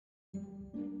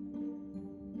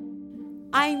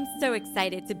I'm so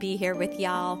excited to be here with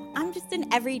y'all. I'm just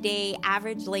an everyday,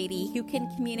 average lady who can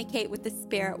communicate with the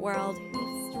spirit world,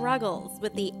 who struggles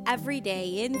with the everyday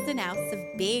ins and outs of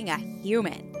being a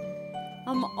human.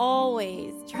 I'm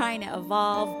always trying to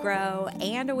evolve, grow,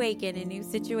 and awaken in new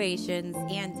situations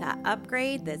and to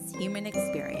upgrade this human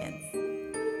experience.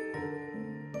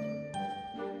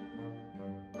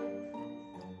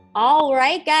 All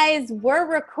right, guys, we're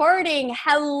recording.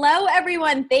 Hello,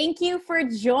 everyone. Thank you for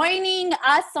joining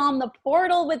us on the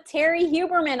portal with Terry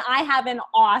Huberman. I have an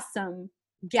awesome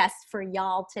guest for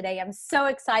y'all today. I'm so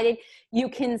excited. You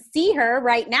can see her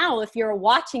right now if you're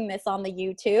watching this on the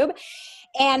YouTube.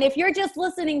 And if you're just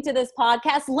listening to this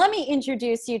podcast, let me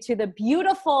introduce you to the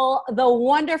beautiful, the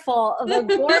wonderful, the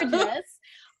gorgeous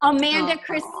Amanda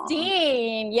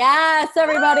Christine. Yes,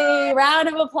 everybody, round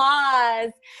of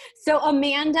applause. So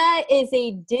Amanda is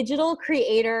a digital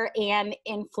creator and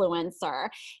influencer.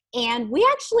 And we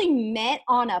actually met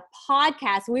on a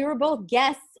podcast. We were both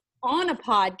guests on a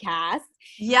podcast.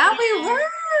 Yeah, we were.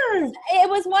 It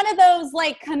was one of those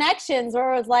like connections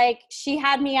where it was like she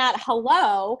had me at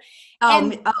hello.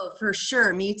 Oh, for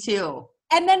sure. Me too.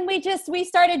 And then we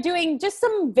started doing just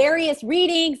some various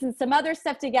readings and some other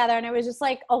stuff together. And it was just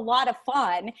like a lot of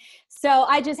fun. So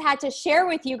I just had to share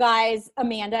with you guys,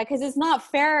 Amanda, because it's not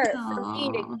fair for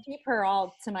me to keep her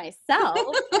all to myself,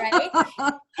 right?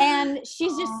 And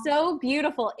she's just so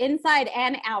beautiful inside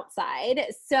and outside.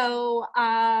 So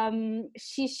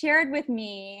she shared with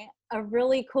me a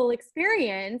really cool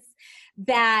experience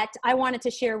that I wanted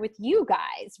to share with you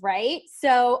guys, right?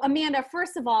 So Amanda,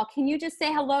 first of all, can you just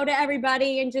say hello to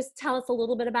everybody and just tell us a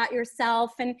little bit about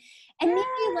yourself and maybe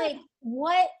like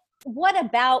what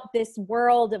about this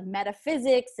world of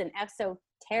metaphysics and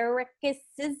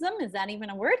esotericism, is that even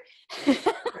a word?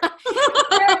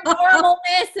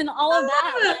 Paranormalness and all of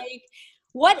that, like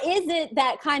what is it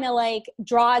that kind of like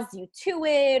draws you to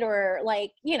it, or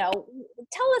like, you know,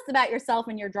 tell us about yourself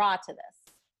and your draw to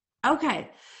this. Okay.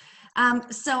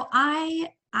 So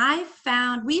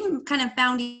we kind of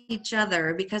found each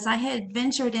other because I had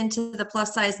ventured into the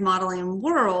plus size modeling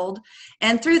world,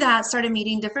 and through that started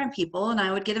meeting different people, and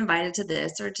I would get invited to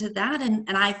this or to that. And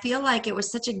I feel like it was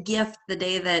such a gift the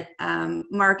day that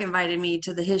Mark invited me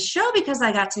to his show, because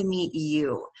I got to meet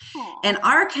you. Aww. And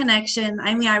our connection,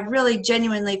 I mean, I really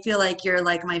genuinely feel like you're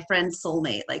like my friend's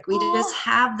soulmate. Like we just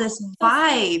have this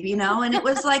vibe, you know, and it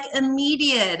was like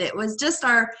immediate. It was just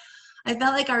I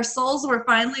felt like our souls were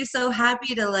finally so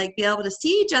happy to like be able to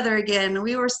see each other again.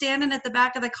 We were standing at the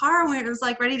back of the car and it was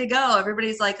like ready to go.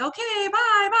 Everybody's like, okay,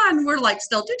 bye. And we're like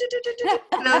still,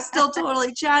 still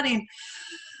totally chatting.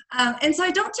 And so I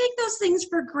don't take those things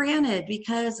for granted,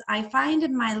 because I find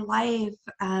in my life,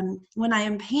 when I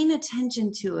am paying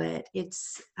attention to it,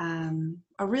 it's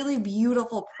a really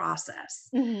beautiful process.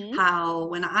 Mm-hmm. How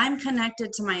when I'm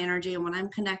connected to my energy and when I'm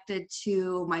connected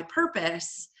to my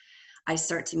purpose, I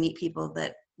start to meet people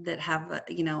that have a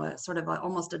sort of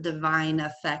almost a divine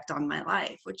effect on my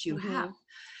life, which you mm-hmm. have.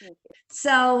 You.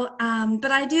 So,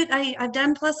 but I've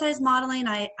done plus size modeling.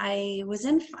 I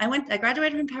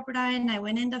graduated from Pepperdine. I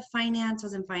went into finance,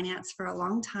 was in finance for a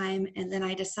long time. And then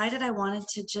I decided I wanted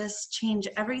to just change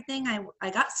everything. I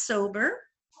got sober.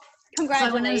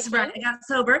 Congratulations. So I got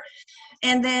sober.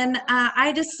 And then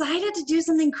I decided to do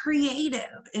something creative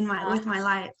with my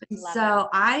life. And so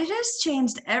I just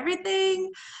changed everything.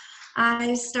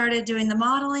 I started doing the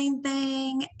modeling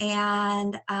thing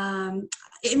and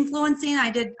influencing.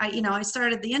 I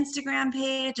started the Instagram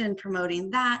page and promoting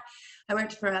that. I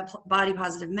worked for a Body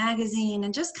Positive magazine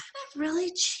and just kind of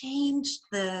really changed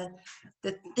the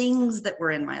things that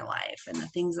were in my life and the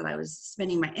things that I was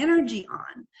spending my energy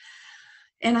on.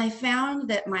 And I found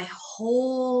that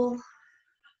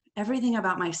everything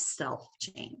about myself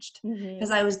changed,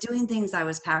 because I was doing things I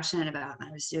was passionate about, and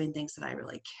I was doing things that I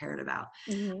really cared about.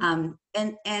 Mm-hmm.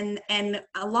 And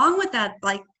along with that,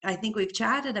 like I think we've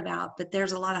chatted about, but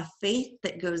there's a lot of faith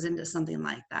that goes into something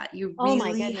like that. You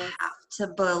really have to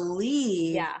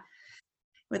believe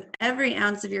with every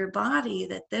ounce of your body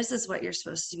that this is what you're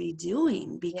supposed to be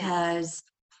doing, because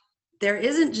there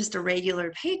isn't just a regular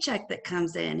paycheck that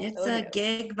comes in. It's a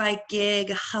gig by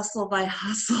gig, hustle by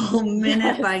hustle,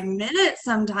 minute by minute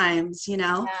sometimes, you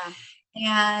know?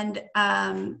 Yeah.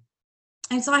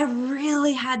 And so I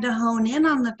really had to hone in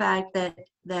on the fact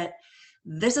that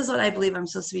this is what I believe I'm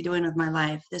supposed to be doing with my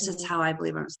life. This mm-hmm. is how I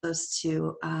believe I'm supposed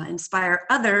to inspire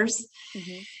others.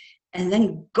 Mm-hmm. And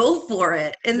then go for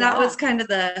it. And that was kind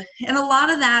of and a lot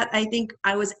of that, I think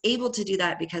I was able to do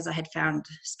that because I had found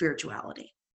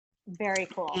spirituality. Very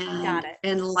cool. Got it.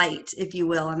 And light, if you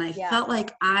will. And I felt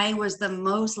like I was the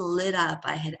most lit up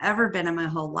I had ever been in my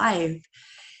whole life.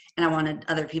 and I wanted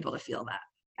other people to feel that.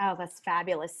 Oh, that's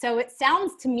fabulous. So it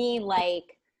sounds to me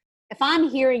like, if I'm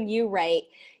hearing you right,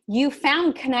 you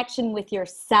found connection with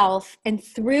yourself, and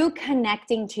through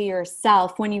connecting to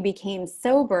yourself when you became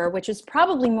sober, which is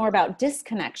probably more about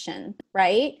disconnection,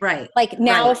 right? Right. Like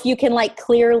now, right. if you can like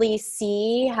clearly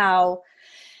see how,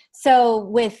 so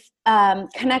with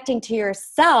connecting to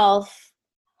yourself,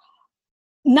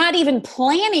 not even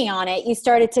planning on it, you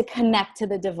started to connect to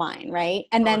the divine, right?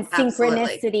 And then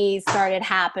synchronicities started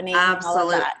happening. Absolutely. And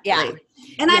all of that. Yeah.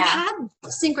 And I've had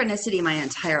synchronicity my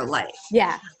entire life.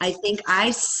 Yeah. I think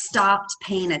I stopped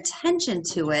paying attention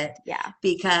to it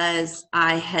because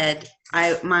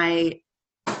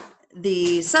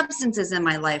the substances in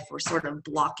my life were sort of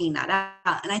blocking that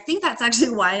out. And I think that's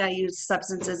actually why I used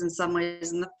substances in some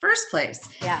ways in the first place.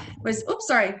 Yeah. Oops,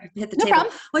 sorry, I hit the no table.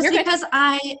 Problem. Was You're because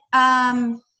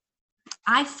good.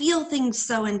 I feel things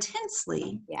so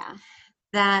intensely. Yeah.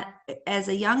 That as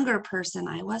a younger person,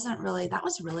 that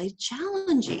was really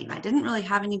challenging. I didn't really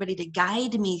have anybody to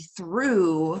guide me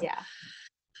through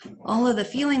all of the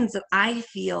feelings that I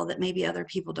feel that maybe other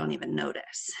people don't even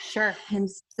notice. Sure. And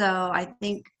so I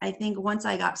think once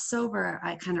I got sober,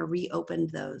 I kind of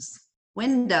reopened those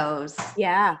windows.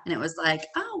 Yeah. And it was like,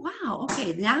 oh, wow.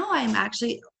 Okay. Now I'm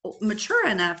actually mature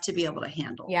enough to be able to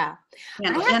handle. Yeah.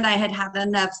 And I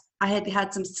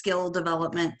had some skill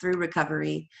development through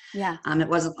recovery. Yeah. It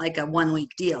wasn't like a 1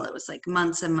 week deal. It was like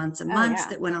months and months and months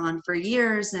that went on for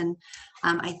years. And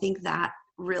I think that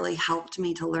really helped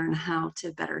me to learn how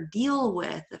to better deal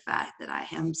with the fact that I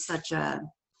am such a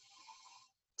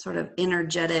sort of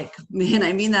energetic man.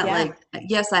 I mean that like,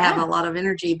 yes, I have a lot of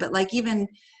energy, but like even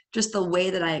just the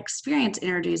way that I experience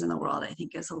energies in the world, I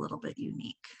think is a little bit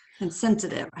unique and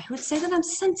sensitive. I would say that I'm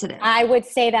sensitive. I would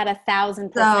say that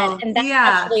 1,000%. So, and that's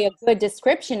actually a good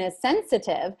description, is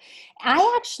sensitive.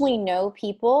 I actually know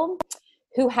people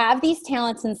who have these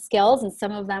talents and skills, and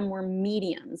some of them were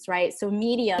mediums, right? So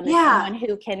medium is someone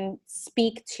who can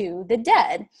speak to the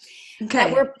dead. Okay.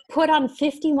 That were put on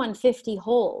 5150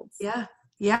 holds. Yeah.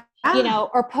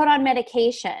 Or put on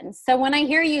medication. So when I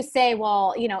hear you say,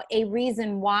 well, a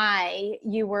reason why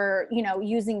you were,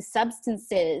 using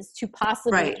substances to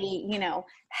possibly,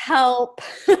 help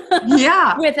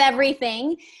with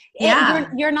everything.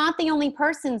 You're not the only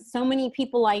person. So many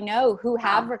people I know who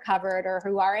have recovered or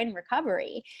who are in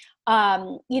recovery,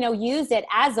 use it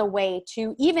as a way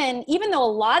to even though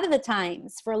a lot of the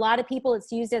times for a lot of people,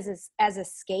 it's used as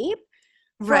escape.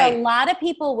 For a lot of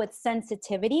people with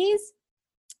sensitivities,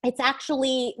 it's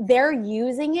actually, they're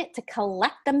using it to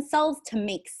collect themselves, to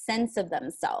make sense of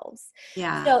themselves.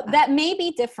 Yeah. So that may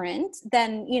be different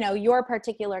than, your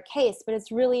particular case, but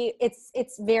it's really,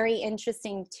 it's very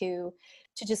interesting to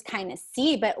just kind of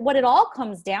see. But what it all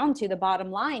comes down to, the bottom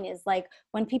line is like,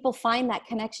 when people find that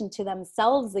connection to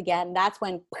themselves again, that's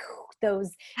when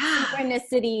those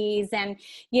synchronicities and,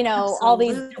 all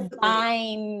these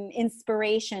divine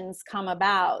inspirations come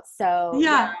about. So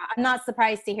I'm not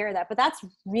surprised to hear that, but that's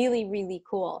really, really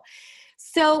cool.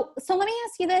 So let me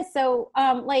ask you this. So,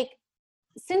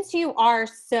 since you are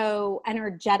so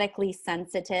energetically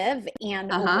sensitive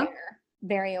and aware,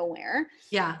 very aware.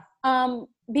 Yeah.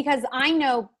 Because I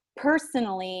know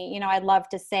personally, I'd love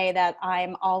to say that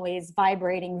I'm always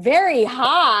vibrating very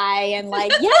high and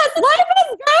like, yes, life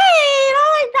is great.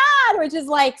 Oh my God, which is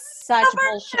like such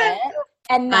bullshit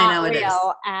and not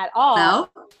real at all. No.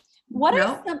 What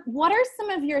are some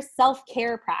of your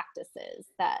self-care practices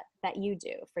that you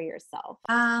do for yourself?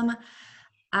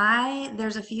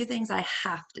 There's a few things I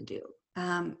have to do.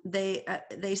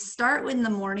 They start in the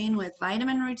morning with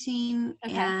vitamin routine,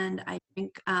 and I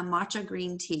drink matcha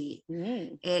green tea.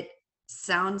 It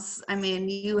sounds,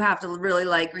 you have to really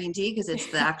like green tea because it's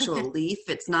the actual leaf.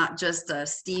 It's not just a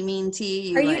steaming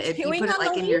tea. If you put it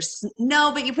like in your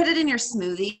but you put it in your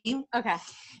smoothie. Okay.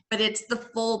 But it's the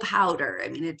full powder.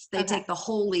 They take the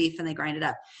whole leaf and they grind it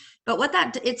up. But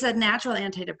it's a natural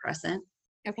antidepressant.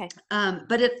 Okay.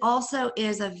 But it also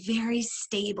is a very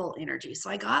stable energy. So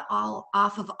I got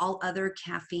off of all other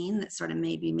caffeine that sort of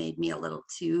maybe made me a little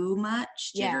too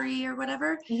much jittery or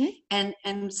whatever. Mm-hmm.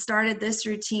 And started this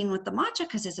routine with the matcha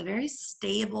because it's a very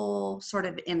stable sort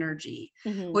of energy,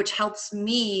 which helps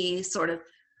me sort of,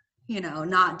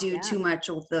 not do too much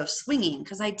of the swinging.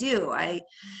 Cause I do,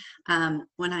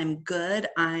 when I'm good,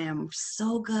 I am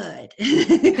so good.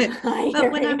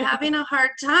 But when I'm having a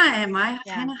hard time, I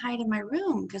kind of hide in my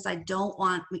room because I don't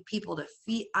want people to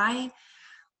feel. I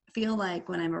feel like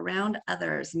when I'm around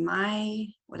others,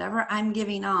 whatever I'm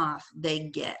giving off, they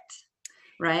get.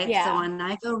 Right. Yeah. So when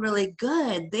I feel really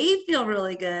good, they feel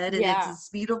really good. And it's this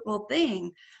beautiful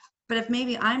thing. But if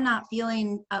maybe I'm not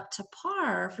feeling up to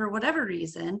par for whatever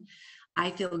reason,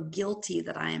 I feel guilty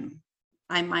that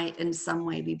I might in some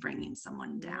way be bringing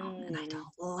someone down, and I don't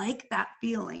like that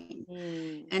feeling.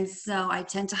 And so I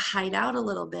tend to hide out a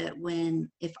little bit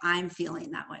if I'm feeling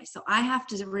that way. So I have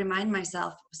to remind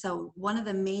myself. So one of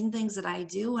the main things that I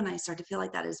do when I start to feel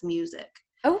like that is music.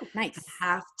 Oh, nice.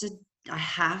 I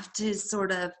have to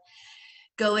sort of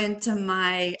go into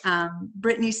my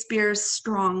Britney Spears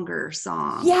Stronger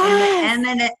song.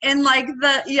 Yes. And like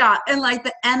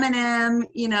the Eminem,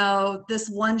 you know, This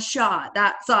One Shot,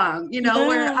 that song, you know,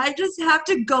 where I just have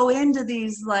to go into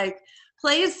these like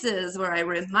places where I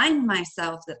remind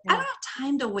myself that I don't have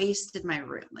time to waste in my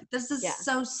room. Like, this is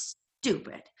so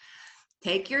stupid.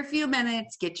 Take your few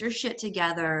minutes, get your shit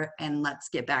together, and let's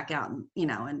get back out and, you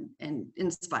know, and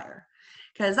inspire.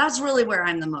 Because that's really where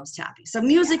I'm the most happy. So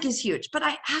music is huge. But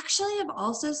I actually have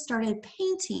also started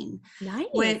painting. Nice.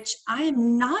 Which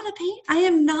I'm not going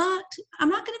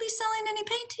to be selling any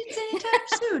paintings anytime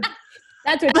soon.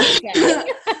 That's what you said.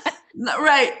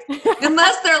 Right.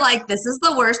 Unless they're like, this is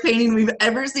the worst painting we've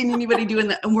ever seen anybody do,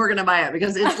 and we're going to buy it,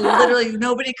 because it's literally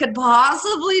nobody could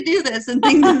possibly do this and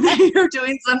think that they are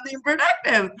doing something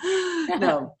productive.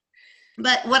 No.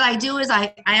 But what I do is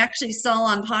I actually sell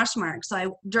on Poshmark.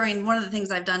 So during one of the things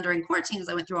I've done during quarantine is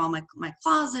I went through all my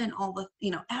closet and all the,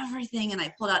 you know, everything. And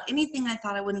I pulled out anything I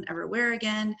thought I wouldn't ever wear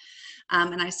again.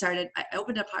 And I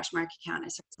opened a Poshmark account. I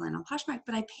started selling on Poshmark,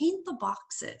 but I paint the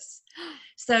boxes.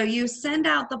 So you send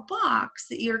out the box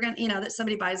that you're going to, you know, that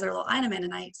somebody buys their little item in.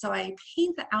 And so I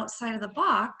paint the outside of the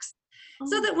box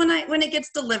so that when it gets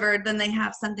delivered, then they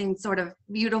have something sort of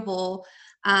beautiful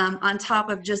on top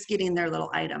of just getting their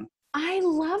little item. I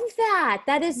love that.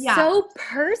 That is so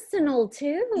personal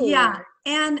too. Yeah.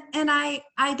 And I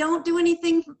don't do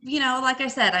anything, you know, like I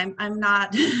said, I'm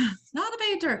not not a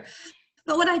painter.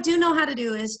 But what I do know how to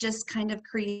do is just kind of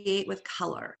create with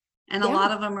color. And a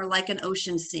lot of them are like an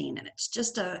ocean scene, and it's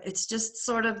just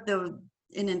sort of an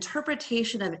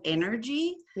interpretation of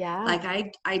energy. Yeah. Like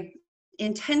I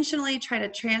intentionally try to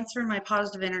transfer my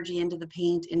positive energy into the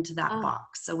paint, into that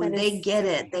box. So when they get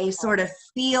it, they sort of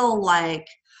feel like,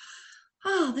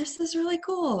 oh, this is really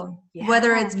cool. Yeah.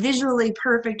 Whether it's visually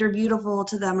perfect or beautiful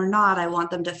to them or not, I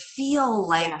want them to feel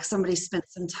like somebody spent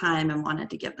some time and wanted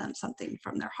to give them something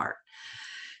from their heart.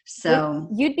 So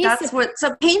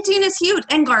so painting is huge,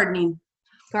 and gardening.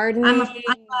 Gardening.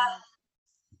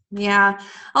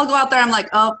 I'll go out there. I'm like,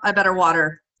 oh, I better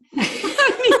water.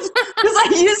 Because I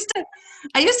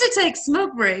used to take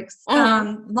smoke breaks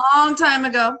long time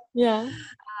ago. Yeah.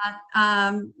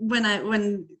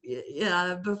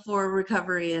 Before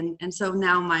recovery, and so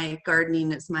now my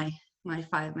gardening is my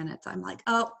 5 minutes. I'm like,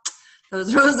 oh,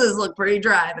 those roses look pretty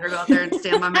dry. I better go out there and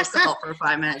stand by myself for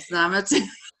 5 minutes. And I'm gonna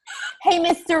hey,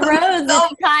 Mr. Rose,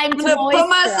 it's time to put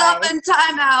myself in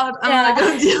timeout. I'm gonna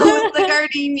go deal with the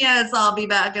gardenias. I'll be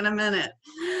back in a minute.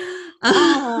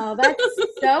 Oh, that's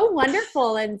so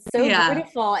wonderful and so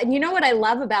beautiful. And you know what I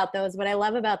love about those? What I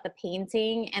love about the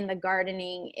painting and the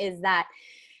gardening is that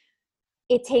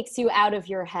it takes you out of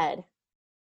your head,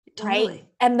 right?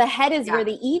 And the head is where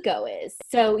the ego is.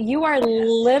 So you are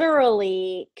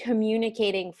literally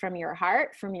communicating from your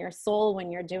heart, from your soul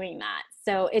when you're doing that.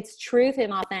 So it's truth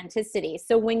and authenticity.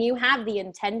 So when you have the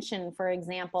intention, for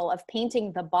example, of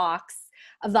painting the box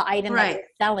of the item that you're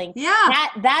selling,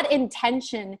 that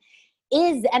intention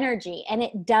is energy, and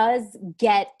it does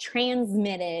get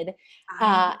transmitted.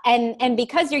 And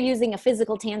because you're using a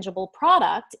physical, tangible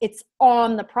product, it's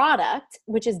on the product,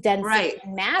 which is density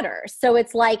and matter. So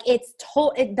it's like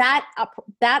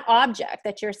that object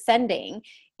that you're sending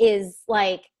is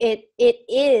like it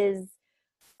is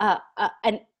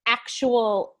an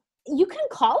actual. You can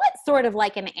call it sort of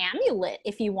like an amulet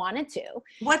if you wanted to.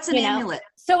 What's an amulet?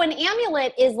 So an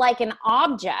amulet is like an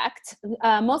object.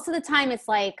 Most of the time it's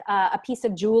like a piece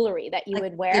of jewelry that you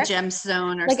would wear. A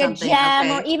gemstone or like something. Like a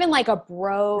gem or even like a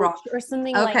brooch or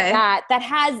something like that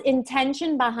has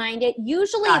intention behind it.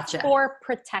 Usually it's for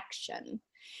protection.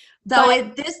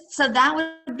 So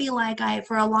that would be like I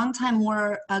for a long time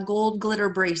wore a gold glitter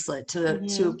bracelet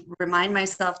to remind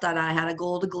myself that I had a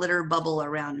gold glitter bubble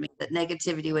around me, that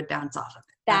negativity would bounce off of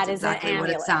it. That's exactly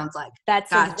what it sounds like.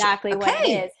 That's exactly what it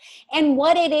is. And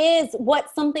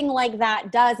what something like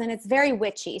that does, and it's very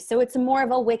witchy. So it's more of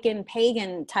a Wiccan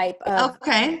pagan type of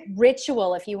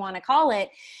ritual, if you want to call it.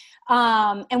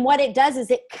 And what it does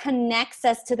is it connects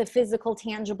us to the physical,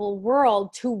 tangible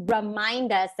world to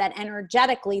remind us that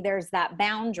energetically there's that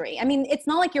boundary. I mean, it's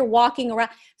not like you're walking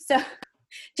around. So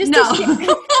Just No. to share,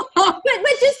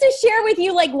 but just to share with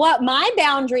you, like, what my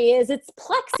boundary is, it's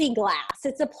plexiglass.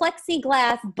 It's a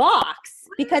plexiglass box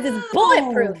because it's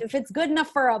bulletproof. If it's good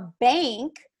enough for a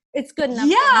bank, it's good enough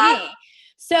for me.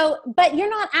 So, but you're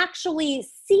not actually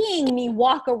seeing me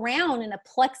walk around in a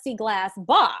plexiglass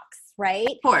box, right?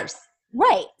 Of course.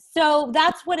 Right. So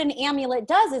that's what an amulet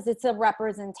does, is it's a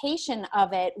representation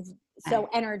of it. So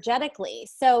energetically.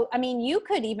 So, I mean, you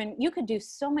could do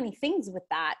so many things with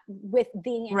that, with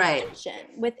the intention,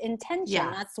 with intention. Yeah.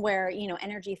 That's where,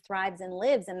 energy thrives and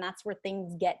lives. And that's where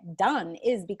things get done,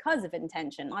 is because of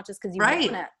intention, not just because you want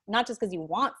it, not just because you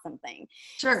want something.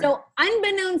 Sure. So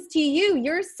unbeknownst to you,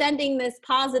 you're sending this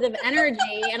positive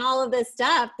energy and all of this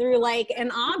stuff through like an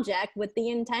object with the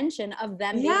intention of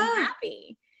them being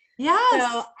happy.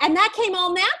 Yes. So, and that came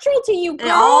all natural to you,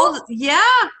 girl.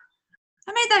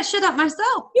 I made that shit up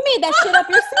myself. You made that shit up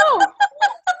yourself.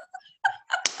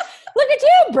 Look at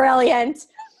you, brilliant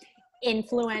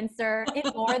influencer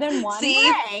in more than one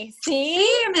way.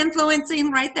 See, I'm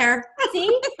influencing right there.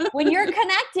 See, when you're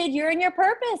connected, you're in your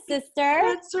purpose, sister.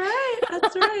 That's right.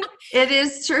 That's right. It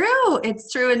is true.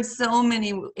 It's true in so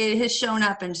many. It has shown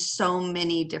up in so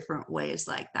many different ways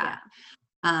like that.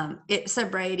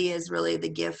 Sobriety is really the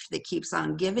gift that keeps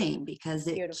on giving, because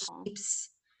it keeps,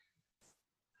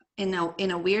 in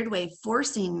a weird way,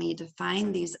 forcing me to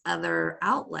find these other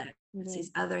outlets, these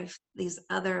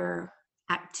other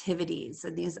activities,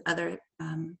 and these other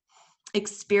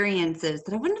experiences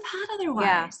that I wouldn't have had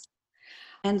otherwise.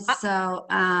 Yeah. And so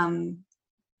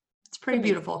it's pretty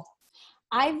beautiful.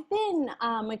 I've been,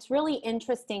 what's really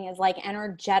interesting is, like,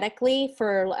 energetically,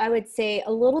 for, I would say,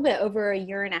 a little bit over a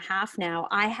year and a half now,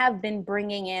 I have been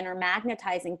bringing in or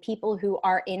magnetizing people who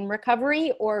are in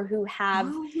recovery or who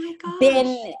have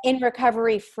been in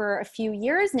recovery for a few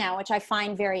years now, which I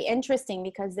find very interesting,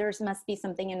 because there must be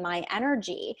something in my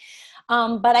energy.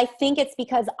 But I think it's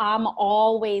because I'm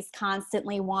always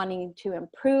constantly wanting to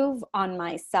improve on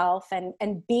myself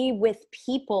and be with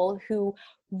people who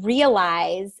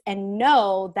realize and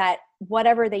know that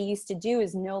whatever they used to do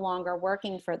is no longer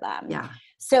working for them. Yeah.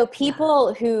 So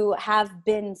people who have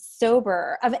been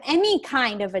sober of any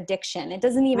kind of addiction, it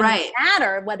doesn't even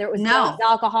matter whether it was drugs,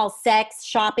 alcohol, sex,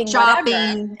 shopping,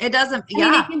 whatever. It doesn't. I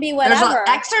mean, it can be whatever. There's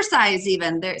exercise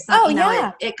even. There's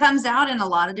it comes out in a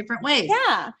lot of different ways.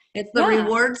 Yeah. It's the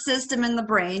reward system in the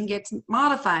brain gets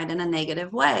modified in a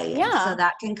negative way. Yeah. And so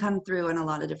that can come through in a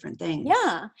lot of different things.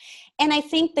 Yeah. And I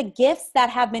think the gifts that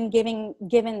have been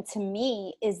given to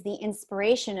me is the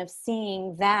inspiration of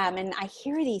seeing them. And I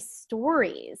hear these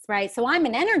stories, right? So I'm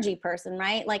an energy person,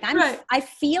 right? Like I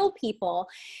feel people,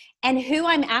 and who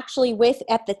I'm actually with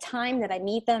at the time that I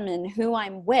meet them and who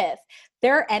I'm with,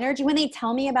 their energy, when they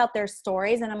tell me about their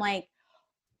stories, and I'm like,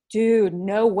 dude,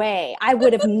 no way. I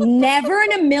would have never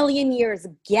in a million years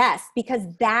guessed, because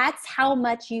that's how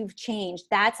much you've changed.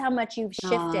 That's how much you've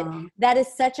shifted. That is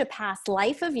such a past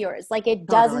life of yours. Like, it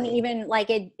doesn't even, like,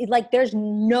 there's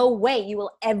no way you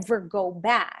will ever go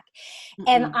back.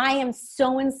 And I am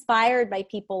so inspired by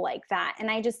people like that. And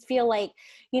I just feel like,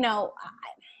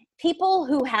 people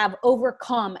who have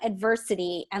overcome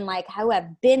adversity and like who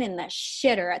have been in the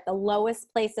shitter at the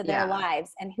lowest place of their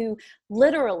lives and who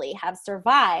literally have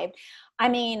survived. I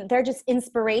mean, they're just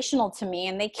inspirational to me,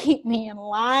 and they keep me in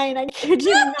line. I kid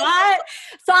you not.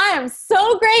 So I am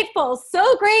so grateful,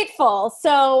 so grateful.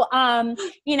 So,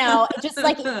 just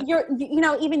like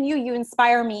even you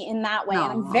inspire me in that way. And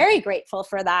I'm very grateful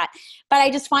for that. But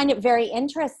I just find it very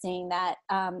interesting that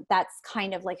that's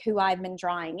kind of like who I've been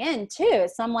drawing in too.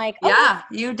 So I'm like,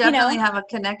 you definitely have a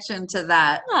connection to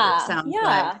that. It sounds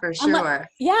like, for sure.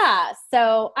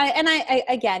 So I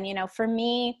again, for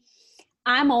me,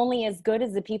 I'm only as good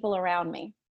as the people around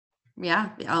me. Yeah.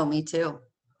 Oh, me too.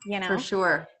 For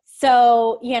sure.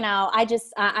 So,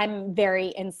 I'm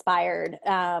very inspired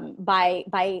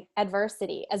by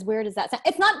adversity. As weird as that sounds.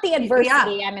 It's not the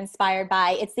adversity I'm inspired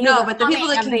by. It's the but the people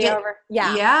that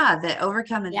can that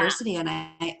overcome adversity. And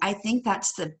I think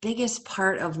that's the biggest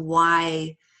part of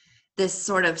why this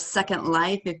sort of second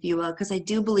life, if you will, because I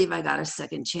do believe I got a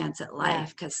second chance at life,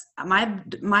 because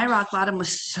my rock bottom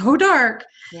was so dark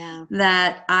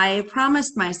that I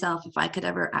promised myself, if I could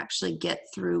ever actually get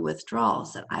through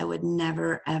withdrawals, that I would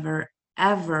never, ever,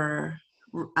 ever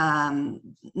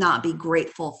not be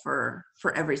grateful for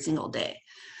every single day.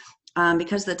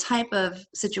 Because the type of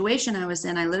situation I was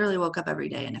in, I literally woke up every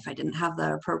day, and if I didn't have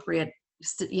the appropriate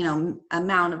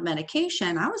amount of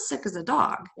medication, I was sick as a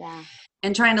dog.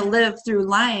 And trying to live through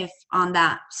life on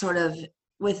that sort of,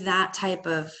 with that type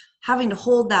of having to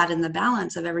hold that in the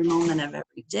balance of every moment of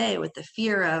every day, with the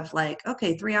fear of like,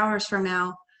 okay, 3 hours from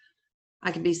now,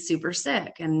 I could be super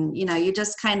sick. And, you know, you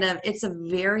just kind of, it's a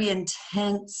very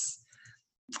intense,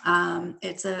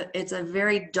 it's a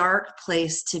very dark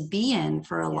place to be in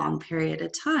for a long period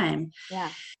of time. Yeah.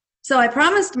 So I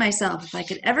promised myself if I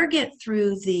could ever get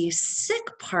through the sick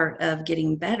part of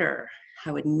getting better,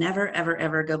 I would never, ever,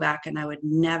 ever go back, and I would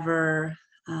never,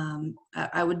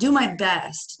 I would do my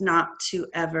best not to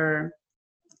ever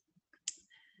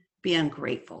be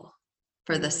ungrateful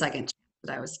for the second chance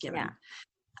that I was given.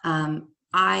 Yeah.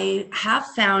 I have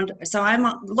found, so I'm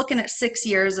looking at 6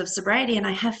 years of sobriety, and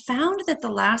I have found that the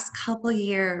last couple of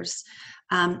years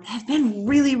have been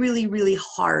really, really, really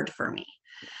hard for me.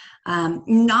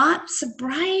 Not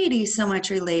sobriety so much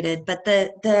related, but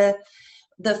the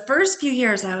first few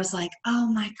years I was like, oh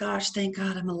my gosh, thank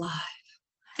God I'm alive.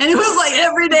 And it was like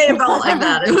every day it felt like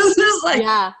that. It was just like,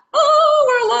 oh,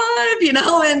 we're alive, you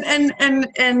know,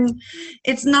 and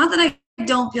it's not that I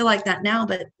don't feel like that now,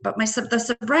 but the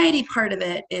sobriety part of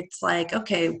it, it's like,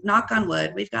 okay, knock on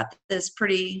wood, we've got this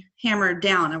pretty hammered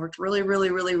down. I worked really, really,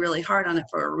 really, really hard on it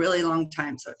for a really long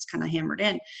time, so it's kind of hammered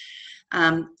in.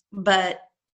 But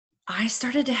I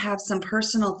started to have some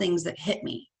personal things that hit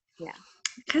me. Yeah.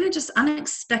 Kind of just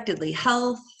unexpectedly,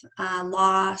 health,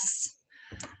 loss.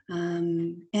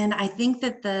 And I think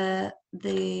that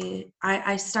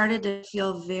I started to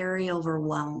feel very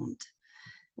overwhelmed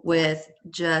with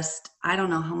just, I don't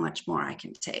know how much more I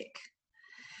can take.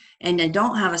 And I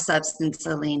don't have a substance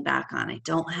to lean back on. I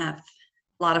don't have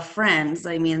a lot of friends.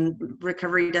 I mean,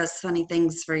 recovery does funny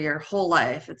things for your whole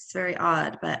life. It's very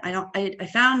odd, but I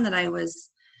found that I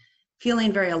was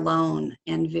feeling very alone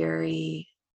and very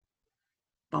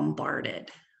bombarded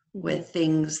with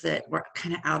things that were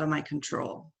kind of out of my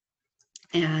control.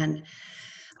 And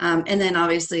then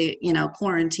obviously, you know,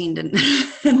 quarantined and the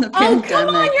pandemic. Oh,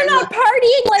 come on, you're not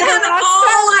partying like a rock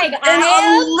star like I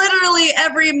am. Literally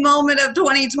every moment of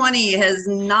 2020 has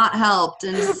not helped.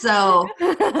 And so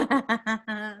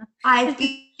I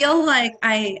feel like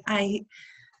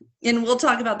and we'll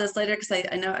talk about this later because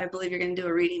I believe you're going to do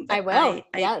a reading. I will.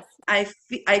 Yes.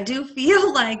 I do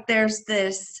feel like there's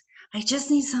this, I just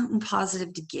need something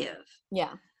positive to give.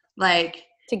 Yeah. Like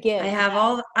to give. I have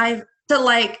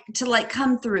to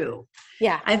come through.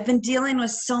 Yeah. I've been dealing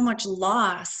with so much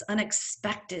loss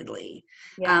unexpectedly.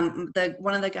 Yeah.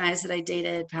 One of the guys that I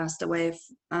dated passed away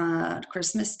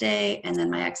Christmas Day, and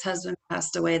then my ex-husband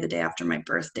passed away the day after my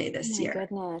birthday this year.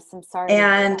 Goodness, I'm sorry.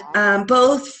 And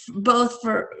both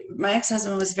for my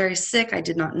ex-husband was very sick. I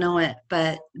did not know it,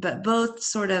 but both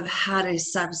sort of had a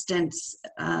substance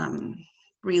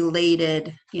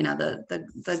related, you know,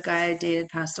 the guy I dated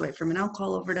passed away from an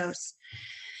alcohol overdose,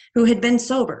 who had been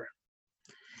sober.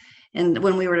 And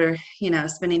when we were, you know,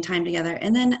 spending time together,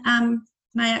 and then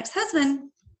my ex-husband,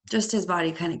 just his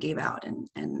body kind of gave out,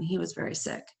 and he was very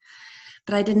sick.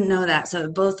 But I didn't know that, so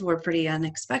both were pretty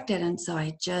unexpected. And so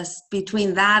I just,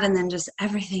 between that and then just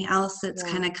everything else that's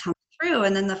kind of come through,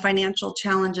 and then the financial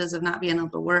challenges of not being able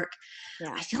to work,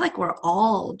 I feel like we're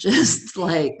all just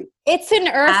like, it's an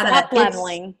earth up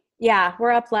leveling. Yeah,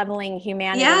 we're up leveling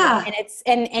humanity. Yeah. And it's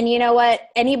and you know what?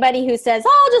 Anybody who says,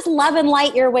 "Oh, just love and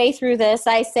light your way through this,"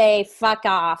 I say, fuck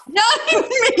off. No,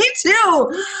 me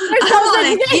too.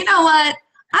 I'm like, you know what?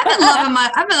 I've been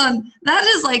loving that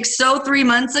is like so 3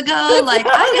 months ago. Like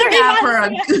I did that for a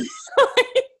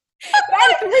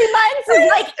That 3 months is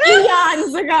like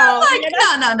eons ago. Like, you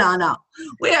know? No.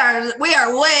 We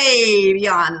are way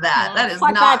beyond that. No, that is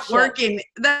not that working.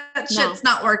 That shit's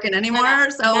not working anymore.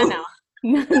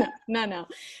 No.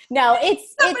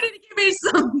 It's somebody to give me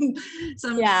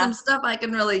some stuff I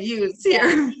can really use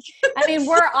here. I mean,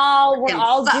 we're all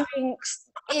doing.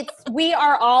 We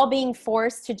are all being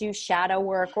forced to do shadow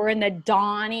work. We're in the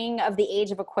dawning of the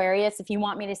age of Aquarius. If you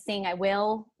want me to sing, I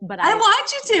will. But I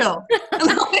want you to. Wait.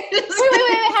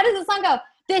 How does the song go?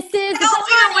 This is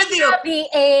the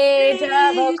age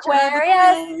of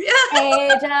Aquarius.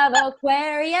 Age of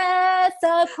Aquarius.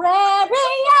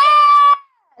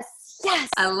 Yes.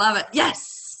 I love it.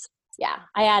 Yes. Yeah,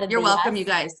 I added. You're welcome, you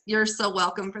guys. You're so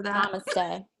welcome for that.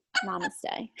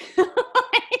 Namaste.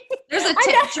 There's a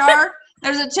tip jar.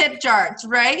 There's a tip jar. It's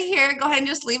right here. Go ahead and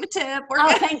just leave a tip.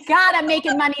 Thank God I'm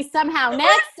making money somehow.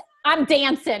 Next, I'm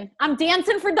dancing. I'm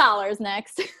dancing for dollars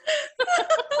next.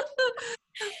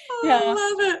 I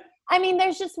love it. I mean,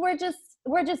 we're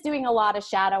just doing a lot of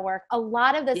shadow work. A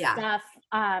lot of this stuff,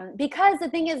 because the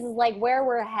thing is like where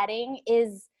we're heading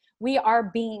is we are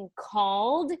being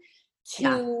called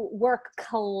to work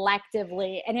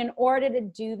collectively. And in order to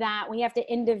do that, we have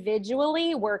to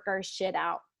individually work our shit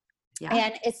out. Yeah.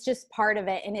 And it's just part of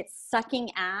it. And it's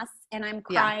sucking ass and I'm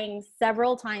Yeah. crying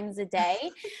several times a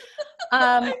day.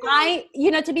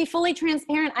 To be fully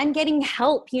transparent, I'm getting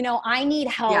help. I need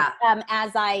help Yeah.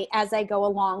 as I go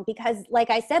along, because like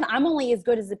I said, I'm only as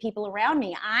good as the people around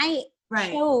me. I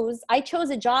Right. chose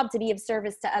a job to be of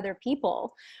service to other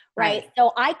people. Right. Right.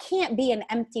 So I can't be an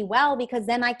empty well, because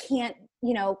then I can't,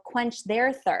 quench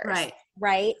their thirst. Right.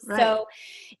 Right. Right. So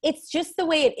it's just the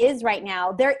way it is right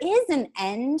now. There is an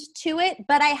end to it,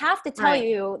 but I have to tell Right.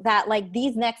 you that like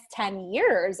these next 10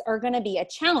 years are going to be a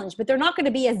challenge, but they're not going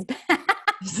to be as bad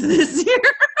This year.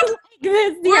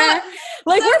 this year.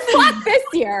 Like we're fucked this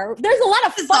year. There's a lot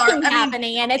of fucking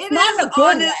happening, and it's not is a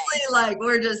good honestly way. like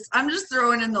I'm just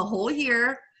throwing in the whole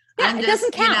year. Yeah, it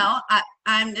doesn't count.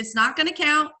 It's not going to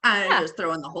count. I'm Yeah. just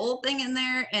throwing the whole thing in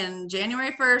there. And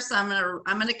January 1st,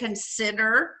 I'm gonna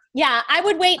consider. Yeah, I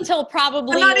would wait till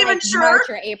probably I'm not even sure. March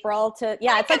or April to.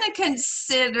 Yeah, I'm gonna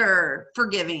consider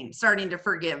starting to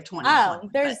forgive 2020. Oh,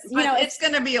 there's it's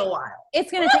gonna be a while.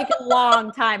 It's gonna take a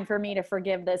long time for me to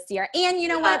forgive this year. And you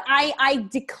know what? I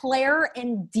declare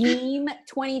and deem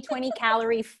 2020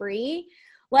 calorie free.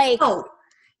 Like,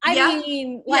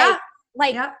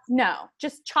 no,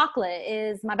 just chocolate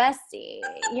is my bestie,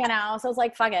 so it's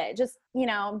like, fuck it. Just,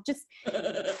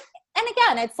 and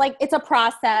again, it's like, it's a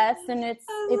process, and it's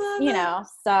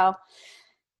so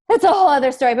it's a whole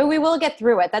other story, but we will get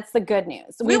through it. That's the good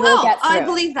news. We will get through I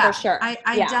believe that. for sure. I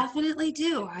definitely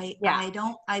do.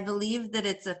 I believe that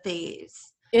it's a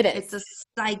phase. It is. It's a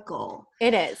cycle.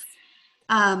 It is.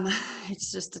 It's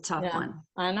just a tough one.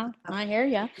 I know. I hear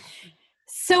you.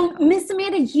 So, Miss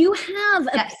Amanda, you have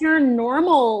a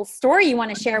paranormal story you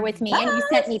want to share with me, and you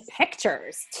sent me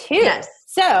pictures too. Yes.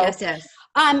 So, yes.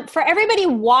 For everybody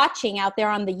watching out there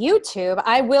on the YouTube,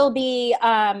 I will be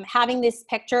having these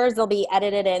pictures. They'll be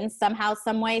edited in somehow,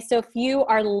 some way. So if you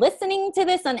are listening to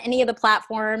this on any of the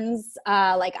platforms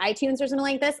like iTunes or something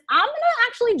like this, I'm going to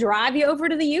actually drive you over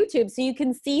to the YouTube so you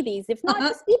can see these. If not,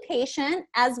 just be patient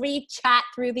as we chat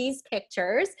through these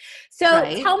pictures. So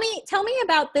tell me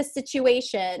about this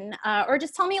situation, or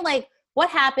just tell me like what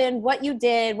happened, what you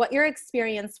did, what your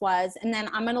experience was, and then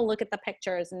I'm going to look at the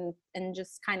pictures and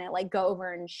just kind of like go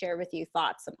over and share with you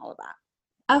thoughts and all of that.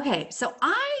 Okay, so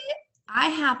I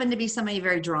happen to be somebody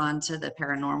very drawn to the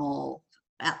paranormal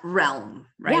realm,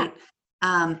 right?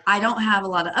 Yeah. I don't have a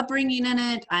lot of upbringing in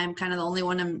it. I'm kind of the only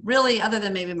one, really, other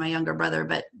than maybe my younger brother,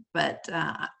 but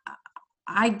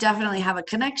I definitely have a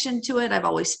connection to it. I've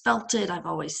always felt it. I've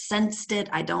always sensed it.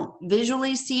 I don't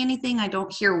visually see anything. I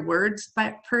don't hear words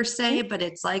per se, but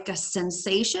it's like a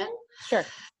sensation. Sure.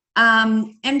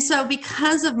 And so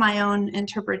because of my own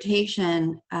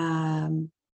interpretation,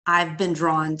 I've been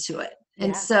drawn to it.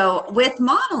 And so with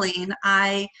modeling,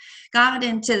 I got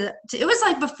into it was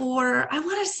like before, I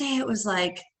want to say it was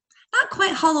like not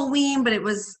quite Halloween, but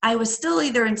I was still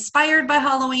either inspired by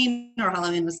Halloween or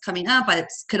Halloween was coming up. It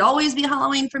could always be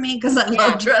Halloween for me because I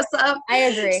love dress up. I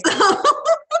agree.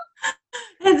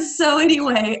 So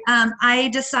anyway, I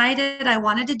decided I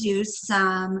wanted to do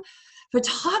some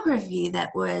photography that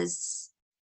was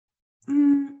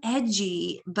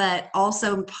edgy, but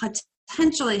also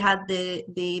potentially had the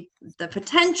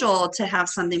potential to have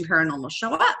something paranormal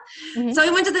show up. Mm-hmm. So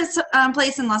we went to this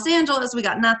place in Los Angeles. We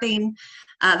got nothing.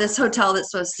 This hotel that's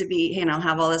supposed to be,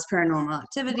 have all this paranormal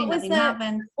activity. Nothing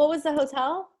happened. What was the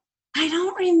hotel? I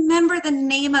don't remember the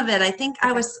name of it. I think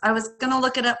I was going to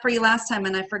look it up for you last time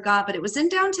and I forgot, but it was in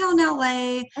downtown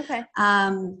LA. Okay.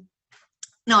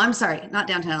 No, I'm sorry, not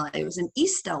downtown LA. It was in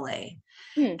East LA.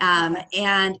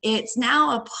 And it's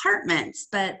now apartments,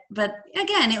 but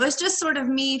again, it was just sort of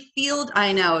me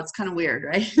I know it's kind of weird,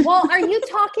 right? Well, are you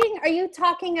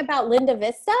talking about Linda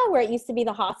Vista, where it used to be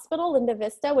the hospital, Linda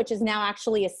Vista, which is now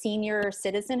actually a senior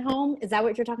citizen home? Is that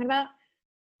what you're talking about?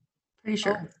 Pretty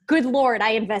sure. Oh, good Lord. I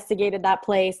investigated that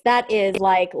place. That is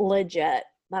like legit.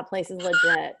 That place is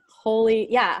legit. Holy.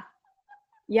 Yeah.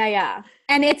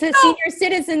 And it's a senior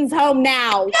citizens home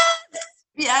now.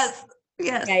 Yes.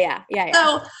 Yeah.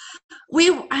 So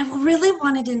I really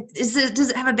wanted to, does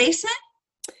it have a basement?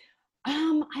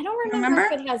 I don't remember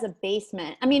if it has a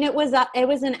basement. I mean, it was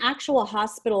an actual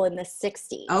hospital in the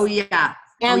 60s. Oh yeah.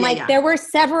 And there are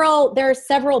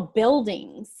several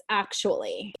buildings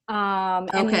actually.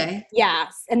 Okay.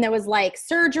 Yes. And there was like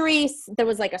surgeries, there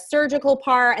was like a surgical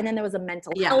part, and then there was a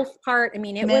mental health part. I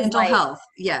mean, it was mental health.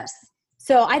 Yes.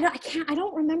 So I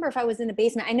don't remember if I was in the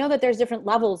basement. I know that there's different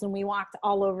levels and we walked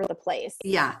all over the place.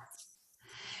 Yeah.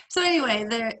 So anyway,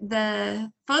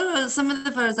 the photos, some of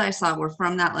the photos I saw were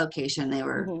from that location. They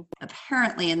were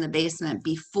apparently in the basement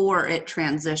before it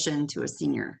transitioned to a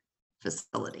senior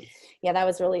facility. Yeah, that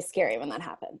was really scary when that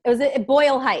happened. It was at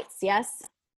Boyle Heights, yes?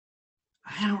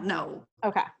 I don't know.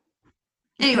 Okay.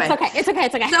 Anyway. It's okay. It's okay.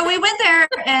 It's okay. So we went there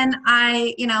and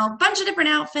I, a bunch of different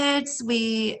outfits.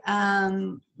 We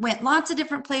went lots of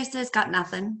different places, got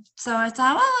nothing. So I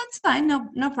thought, well, that's fine.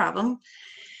 No problem.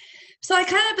 So I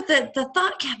but the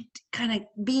thought kept kind of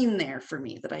being there for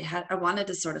me that I wanted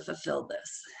to sort of fulfill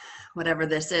this, whatever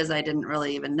this is. I didn't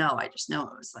really even know. I just know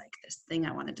it was like this thing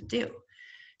I wanted to do.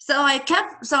 So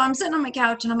I'm sitting on my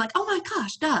couch and I'm like, oh my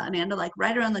gosh, duh, Amanda, like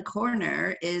right around the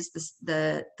corner is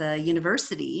the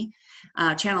university,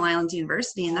 Channel Islands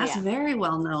University. And that's very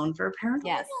well known for paranormal.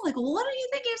 Yes. Like, well, what do you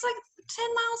think? It's like 10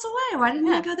 miles away. Why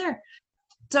didn't I go there?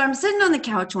 So I'm sitting on the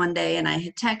couch one day and I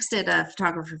had texted a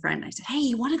photographer friend. I said, hey,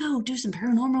 you want to go do some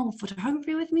paranormal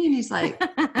photography with me? And he's like,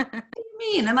 what do you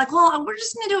mean? I'm like, well, we're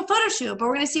just going to do a photo shoot, but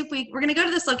we're going to see if we're going to go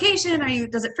to this location.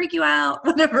 Does it freak you out?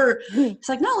 Whatever. It's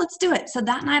like, no, let's do it. So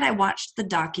that night I watched the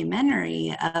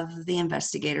documentary of the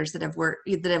investigators that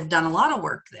have done a lot of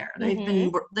work there.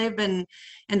 They've been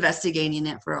investigating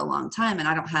it for a long time, and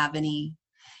I don't have any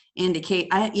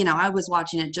I was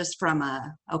watching it just from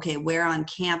where on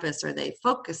campus are they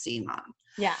focusing on?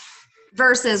 Yeah.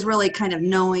 Versus really kind of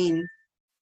knowing.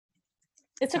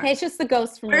 It's okay. It's just the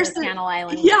ghost from the Channel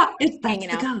Islands. Yeah. That's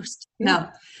the ghost. No.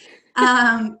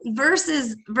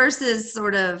 Versus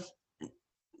sort of,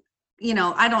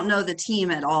 I don't know the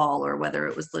team at all or whether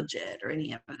it was legit or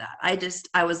any of that.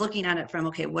 I was looking at it from,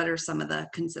 okay, what are some of the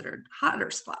considered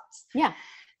hotter spots? Yeah.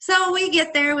 So we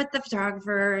get there with the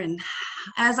photographer, and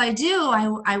as I do,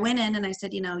 I went in and I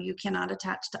said, you cannot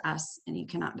attach to us and you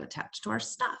cannot attach to our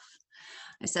stuff.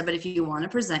 I said, but if you want to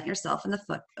present yourself in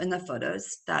the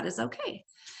photos, that is okay.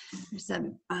 I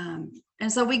said, and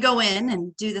so we go in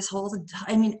and do this whole,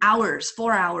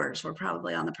 4 hours we're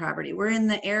probably on the property. We're in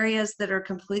the areas that are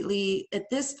completely, at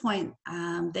this point,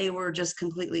 they were just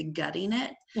completely gutting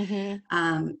it.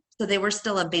 Mm-hmm. So they were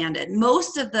still abandoned.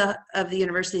 Most of the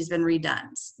university has been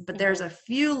redone, but there's a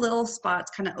few little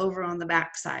spots kind of over on the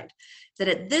backside that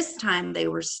at this time they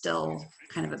were still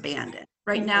kind of abandoned.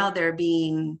 Right now they're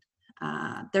being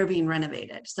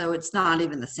renovated. So it's not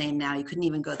even the same now. You couldn't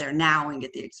even go there now and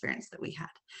get the experience that we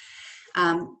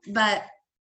had. But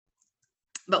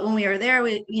when we were there,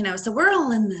 so we're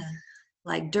all in the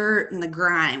like dirt and the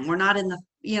grime. We're not in the,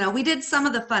 we did some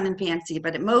of the fun and fancy,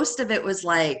 but most of it was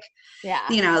like,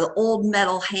 the old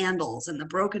metal handles and the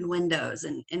broken windows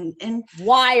and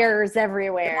wires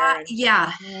everywhere.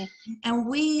 Yeah. Mm-hmm. And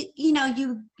we,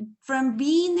 from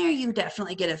being there, you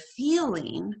definitely get a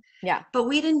feeling. Yeah.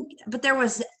 But there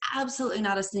was absolutely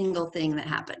not a single thing that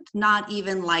happened. Not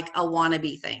even like a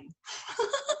wannabe thing.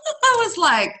 I was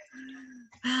like,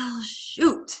 well,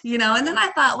 shoot, and then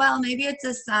I thought, well, maybe it's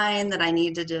a sign that I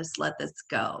need to just let this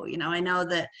go. I know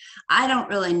that I don't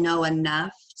really know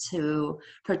enough to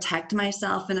protect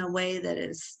myself in a way that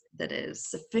is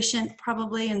sufficient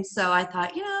probably. And so I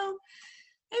thought,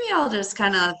 maybe I'll just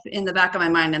kind of, in the back of my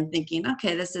mind, I'm thinking,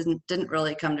 okay, this didn't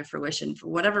really come to fruition. For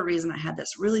whatever reason, I had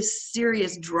this really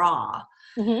serious draw.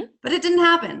 Mm-hmm. But it didn't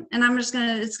happen, and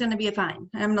it's going to be fine.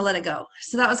 I'm going to let it go.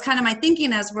 So that was kind of my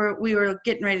thinking as we were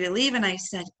getting ready to leave. And I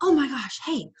said, oh my gosh,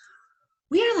 hey,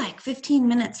 we are like 15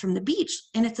 minutes from the beach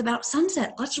and it's about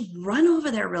sunset. Let's run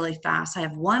over there really fast. I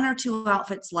have 1 or 2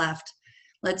 outfits left.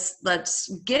 Let's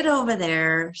get over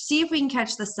there, see if we can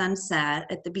catch the sunset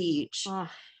at the beach, and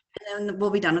then we'll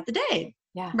be done with the day.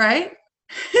 Yeah. Right.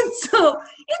 And so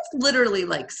it's literally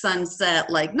like sunset,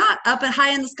 like not up and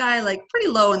high in the sky, like pretty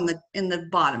low in the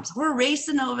bottom. So we're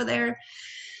racing over there.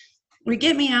 We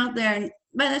get me out there, and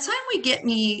by the time we get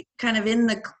me kind of in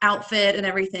the outfit and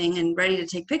everything and ready to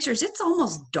take pictures, it's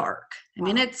almost dark. I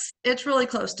mean, it's really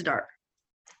close to dark.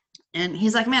 And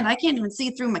he's like, man, I can't even see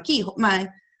through my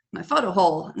photo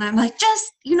hole. And I'm like,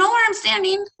 just, where I'm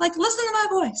standing, like, listen to my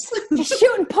voice. Just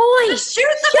shoot and point. Just shoot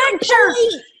the picture.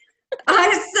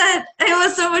 I said, it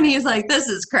was so funny. He's like, this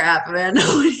is crap, man.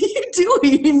 What are you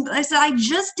doing? I said, I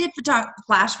just did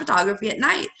flash photography at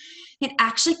night. It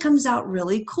actually comes out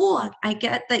really cool. I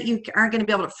get that you aren't going to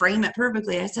be able to frame it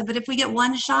perfectly. I said, but if we get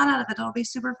one shot out of it, it'll be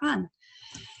super fun.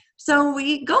 So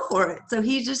we go for it. So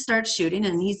he just starts shooting,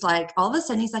 and he's like, all of a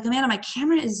sudden, he's like, Amanda, my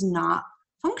camera is not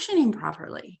functioning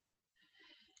properly.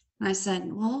 And I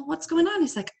said, well, what's going on?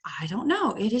 He's like, I don't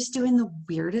know. It is doing the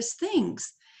weirdest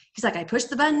things. He's like, I pushed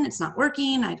the button. It's not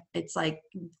working. It's like,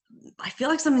 I feel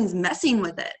like something's messing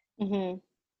with it. Mm-hmm.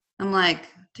 I'm like,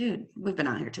 dude, we've been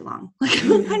out here too long. Like,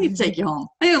 I need to take you home.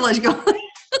 I need to let you go.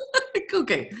 Like,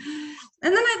 okay.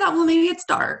 And then I thought, well, maybe it's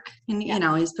dark. And,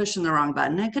 he's pushing the wrong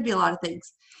button. It could be a lot of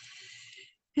things.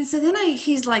 And so then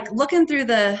he's like looking through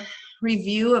the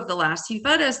review of the last few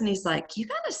photos, and he's like, you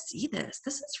got to see this.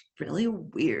 This is really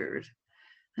weird.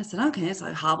 I said, okay. So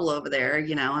I hobble over there,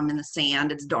 I'm in the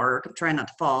sand. It's dark. I'm trying not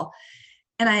to fall.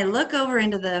 And I look over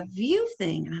into the view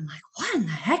thing and I'm like, what in the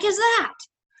heck is that?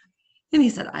 And he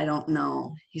said, I don't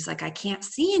know. He's like, I can't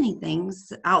see anything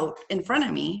out in front of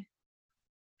me.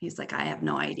 He's like, I have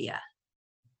no idea.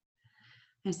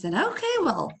 I said, okay,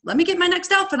 well, let me get my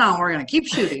next outfit on. We're going to keep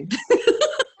shooting.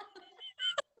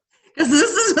 Because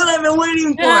this is what I've been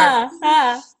waiting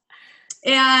for.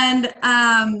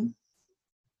 And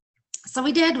so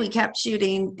we did. We kept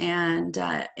shooting, and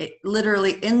it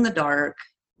literally in the dark,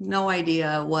 no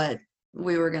idea what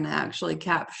we were going to actually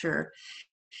capture.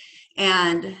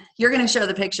 And you're going to show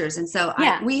the pictures. And so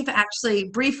we've actually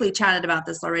briefly chatted about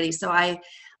this already. So I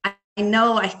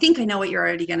think I know what you're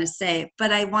already going to say,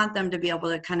 but I want them to be able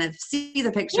to kind of see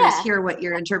the pictures, hear what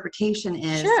your interpretation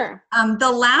is. Sure.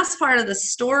 The last part of the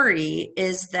story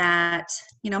is that,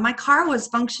 my car was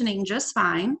functioning just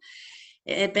fine.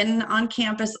 It had been on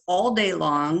campus all day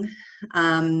long.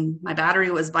 My battery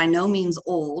was by no means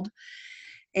old.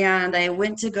 And I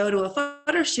went to go to a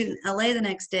photo shoot in LA the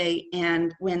next day.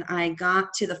 And when I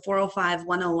got to the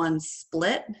 405-101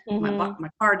 split, my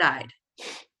car died.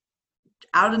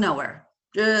 Out of nowhere.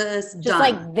 Just done.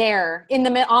 Like there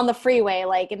on the freeway,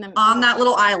 like on that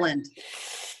little island.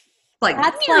 Like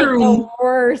that's like the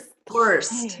worst.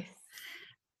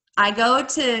 I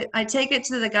take it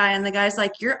to the guy, and the guy's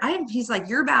like, he's like,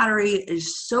 your battery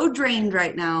is so drained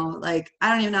right now. Like, I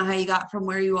don't even know how you got from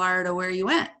where you are to where you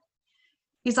went.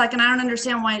 He's like, and I don't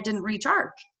understand why it didn't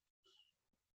recharge.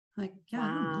 Like,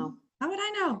 wow. How would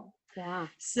I know? Yeah.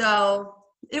 So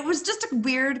it was just a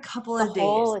weird couple of days. The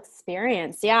whole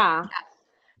experience. Yeah.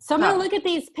 So I'm going to look at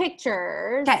these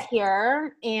pictures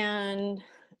here and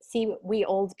see, we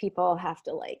old people have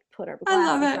to like put our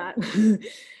glasses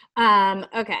on.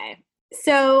 Okay.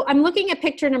 So I'm looking at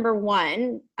picture number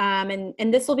 1,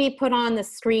 and this will be put on the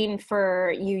screen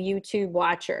for you YouTube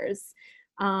watchers.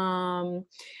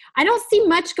 I don't see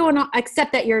much going on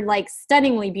except that you're like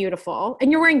stunningly beautiful,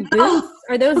 and you're wearing boots.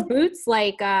 Are those boots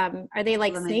like, are they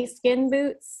like snakeskin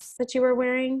boots that you were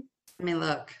wearing? Let me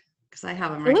look, because I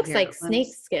have them right here. It looks like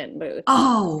snakeskin boots.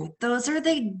 Oh, those are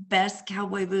the best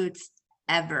cowboy boots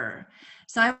ever.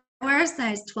 So I wear a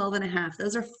size 12.5.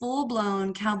 Those are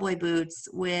full-blown cowboy boots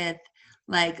with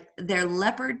like their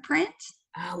leopard print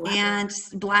and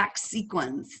black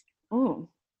sequins.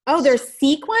 Oh, there's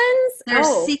sequins? There's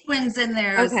sequins in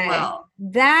there as well.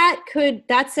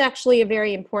 That's actually a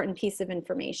very important piece of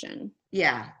information.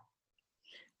 Yeah.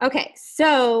 Okay.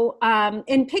 So,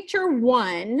 in picture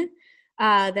 1,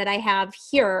 that I have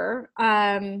here,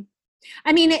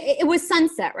 it was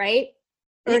sunset, right?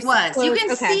 It was. You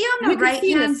can see on the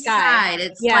right-hand side.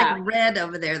 It's like red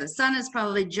over there. The sun has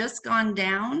probably just gone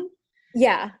down.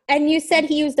 Yeah. And you said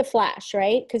he used a flash,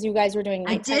 right? Because you guys were doing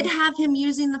nighttime. I did have him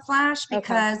using the flash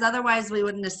because otherwise we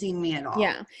wouldn't have seen me at all.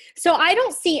 Yeah. So I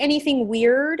don't see anything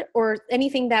weird or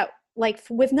anything that, like,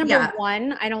 with number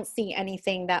 1, I don't see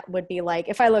anything that would be like,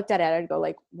 if I looked at it, I'd go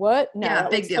like, what? No, yeah,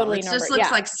 big deal. Totally it just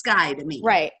looks like sky to me.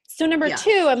 Right. So number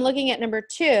 2, I'm looking at number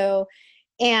 2,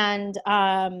 and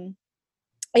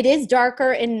it is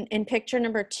darker in picture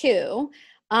number 2.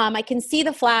 I can see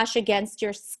the flash against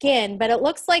your skin, but it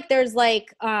looks like there's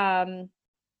like, I don't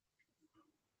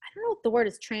know if the word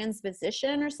is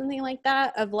transposition or something like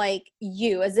that, of like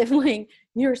you, as if like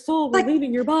your soul was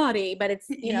leaving your body, but it's,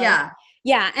 yeah.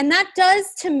 And that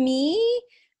does, to me,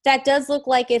 that does look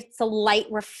like it's a light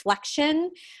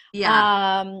reflection.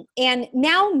 Yeah. And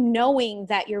now knowing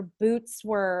that your boots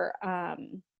were,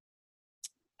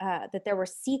 that there were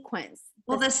sequins.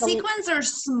 Well, the sequins are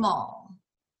small.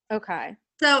 Okay.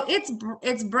 So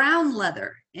it's brown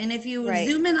leather. And if you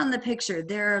zoom in on the picture,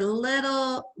 there's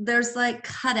like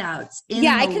cutouts in the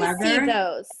leather. Yeah, I can see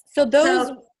those. So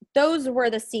those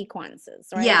were the sequences,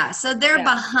 right? Yeah, so they're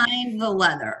behind the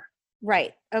leather.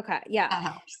 Right. Okay. Yeah. That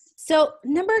helps. So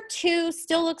number 2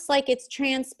 still looks like it's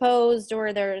transposed,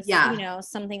 or there's,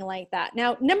 something like that.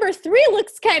 Now, number 3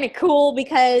 looks kind of cool,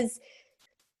 because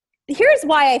here's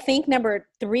why I think number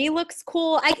 3 looks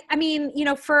cool. I mean,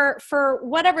 for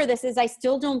whatever this is, I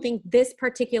still don't think this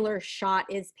particular shot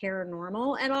is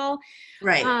paranormal at all.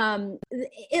 Right.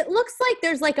 It looks like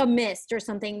there's like a mist or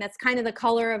something that's kind of the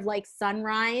color of like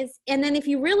sunrise. And then if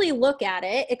you really look at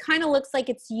it, it kind of looks like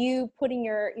it's you putting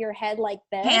your head like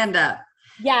this. Hand up.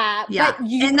 Yeah. Yeah.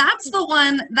 And that's the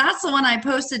one I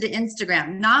posted to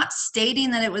Instagram, not stating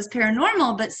that it was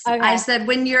paranormal, but I said,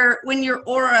 when your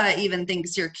aura even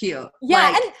thinks you're cute. Yeah.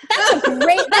 Like, and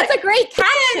that's a great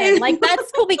caption. Like, that's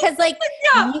cool, because like,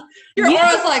 your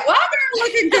aura's like, wow, they're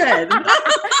looking good.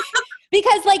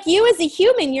 because like you as a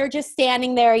human, you're just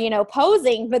standing there,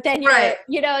 posing, but then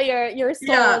your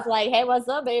soul is like, hey, what's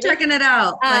up, baby? Checking it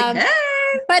out. Like, hey.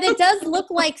 But it does look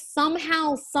like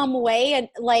somehow, some way, and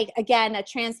like, again, a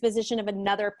transposition of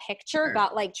another picture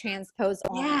got like transposed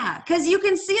on. Yeah, because you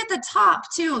can see at the top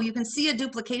too. You can see a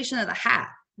duplication of the hat.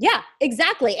 Yeah,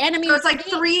 exactly. And I mean, so it's like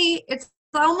it's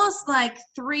almost like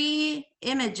 3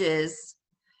 images.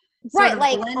 Right,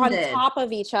 like blended on top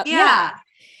of each other. Yeah.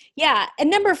 Yeah. And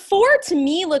number 4 to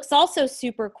me looks also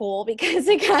super cool because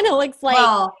it kind of looks like.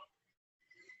 Well,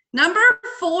 number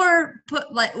 4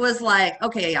 was like,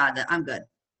 okay, yeah, I'm good.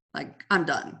 Like, I'm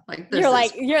done. Like, you're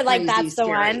like, that's the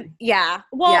one. Yeah.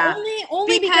 Well,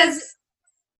 only because.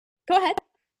 Go ahead.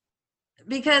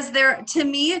 Because to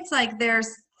me, it's like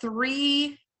there's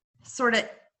 3 sort of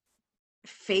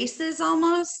faces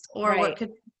almost, or what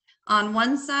could on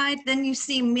one side. Then you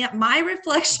see my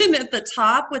reflection at the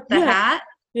top with the hat.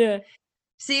 Yeah.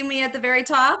 See me at the very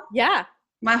top? Yeah.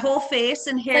 My whole face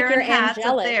and hair and hat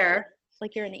up there.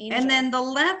 Like you're an angel. And then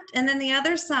the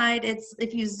other side, it's,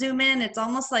 if you zoom in, it's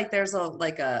almost like there's a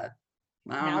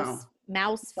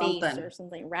mouse face or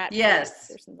something, rat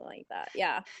face or something like that.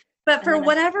 Yeah. But for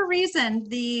whatever reason,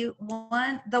 the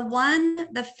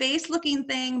face looking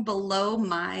thing below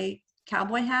my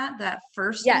cowboy hat, that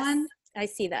first one. I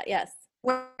see that. Yes.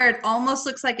 Where it almost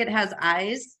looks like it has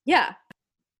eyes. Yeah.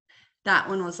 That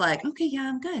one was like, okay, yeah,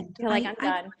 I'm good. You're like, I'm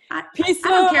done. I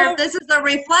don't care if this is a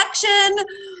reflection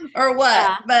or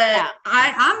what, but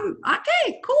I'm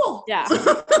okay, cool. Yeah. And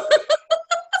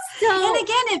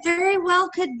again, it very well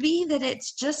could be that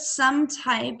it's just some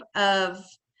type of,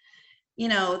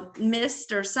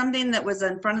 mist or something that was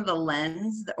in front of the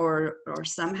lens, or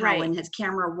somehow when his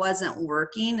camera wasn't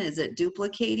working, is it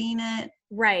duplicating it?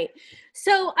 Right.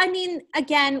 So, I mean,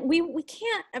 again, we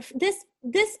can't,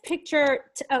 this picture,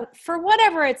 for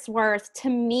whatever it's worth, to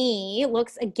me,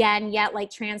 looks again, yet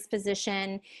like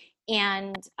transposition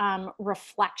and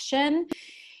reflection.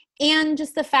 And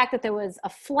just the fact that there was a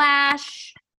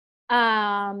flash,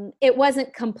 it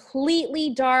wasn't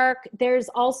completely dark. There's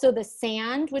also the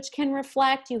sand, which can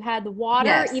reflect. You had the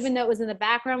water, even though it was in the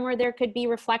background where there could be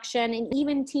reflection, and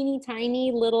even teeny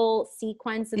tiny little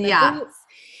sequence in the boots.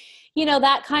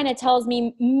 That kind of tells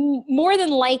me more than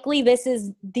likely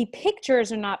the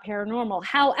pictures are not paranormal.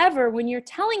 However, when you're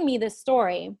telling me this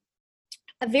story,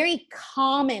 a very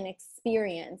common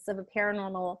experience of a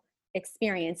paranormal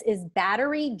experience is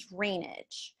battery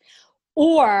drainage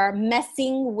or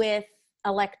messing with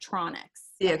electronics.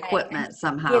 The equipment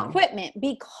somehow. The equipment,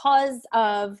 because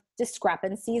of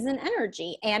discrepancies in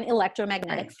energy and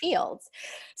electromagnetic fields.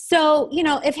 So,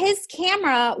 if his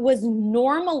camera was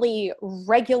normally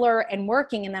regular and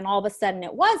working and then all of a sudden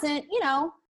it wasn't,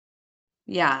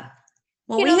 Yeah.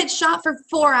 Well, we had shot for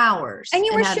 4 hours. And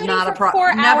you were shooting for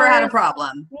 4 hours. Never had a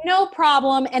problem. No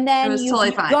problem. And then you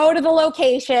totally fine. Go to the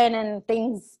location and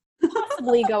things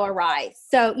possibly go awry.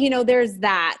 So, there's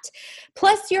that.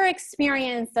 Plus your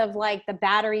experience of like the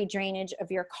battery drainage of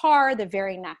your car the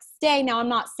very next day. Now, I'm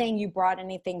not saying you brought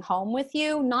anything home with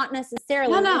you, not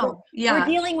necessarily. No. We're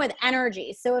dealing with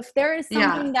energy. So if there is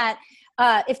something that,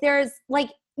 if there's like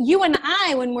you and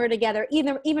I, when we're together,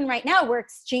 even right now, we're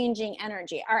exchanging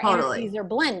energy. Our energies are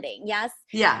blending. Yes.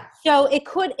 Yeah. So it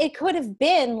could have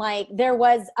been like there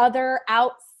was other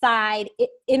outside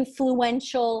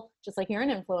influential, just like you're an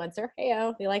influencer.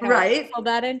 Heyo, you like how we pulled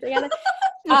that in together?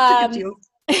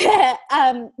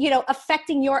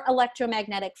 Affecting your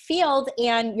electromagnetic field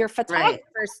and your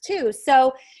photographers too.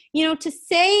 So, to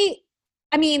say,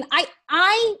 I mean,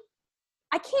 I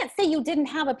can't say you didn't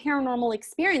have a paranormal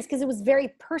experience because it was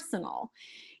very personal.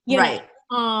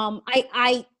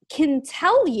 I can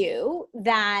tell you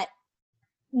that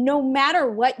no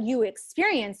matter what you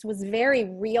experienced was very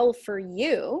real for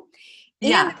you.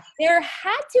 And there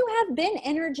had to have been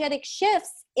energetic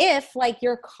shifts if like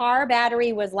your car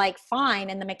battery was like fine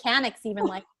and the mechanics even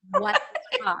like, what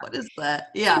is that?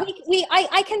 Yeah. So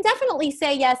I can definitely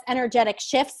say yes, energetic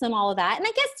shifts and all of that. And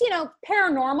I guess,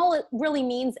 paranormal, it really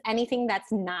means anything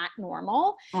that's not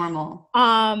normal.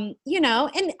 And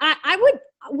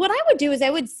what I would do is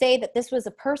I would say that this was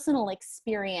a personal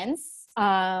experience.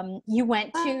 You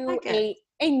went to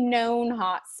a known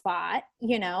hot spot,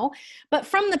 but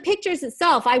from the pictures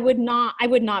itself, I would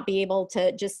not be able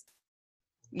to just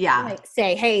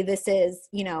say, hey, this is,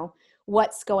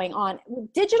 what's going on.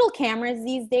 Digital cameras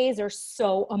these days are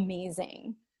so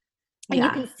amazing. And you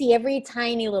can see every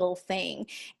tiny little thing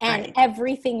and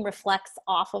everything reflects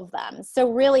off of them.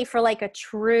 So really for like a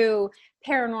true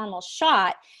paranormal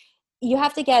shot, you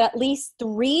have to get at least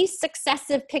 3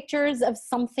 successive pictures of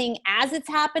something as it's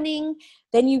happening.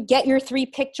 Then you get your 3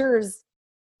 pictures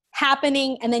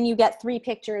happening, and then you get 3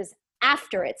 pictures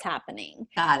after it's happening.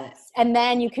 Got it. And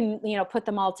then you can, put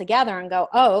them all together and go,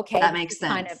 oh, okay. That makes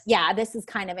sense. This is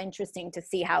kind of interesting to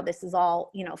see how this is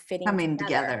all, fitting coming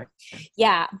together.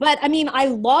 Yeah. But I mean, I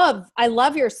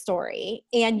love your story,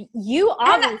 and you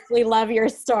obviously love your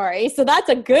story. So that's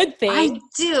a good thing. I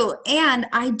do. And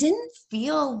I didn't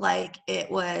feel like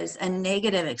it was a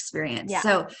negative experience. Yeah.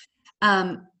 So,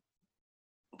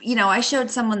 I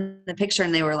showed someone the picture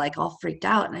and they were like all freaked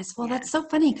out. And I said, well, that's so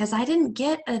funny, because I didn't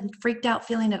get a freaked out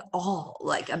feeling at all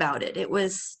about it. It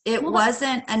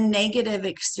wasn't a negative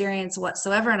experience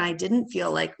whatsoever. And I didn't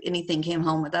feel like anything came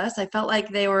home with us. I felt like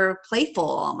they were playful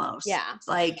almost. Yeah.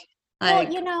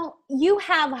 Well, you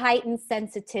have heightened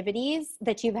sensitivities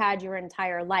that you've had your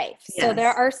entire life. Yes. So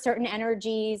there are certain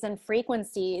energies and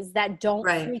frequencies that don't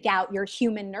freak out your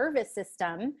human nervous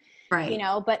system. Right.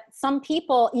 But some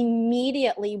people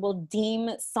immediately will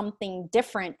deem something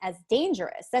different as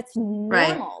dangerous. That's normal.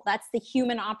 Right. That's the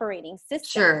human operating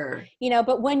system. Sure.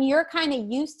 But when you're kind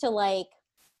of used to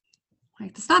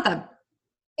it's not that.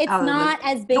 It's not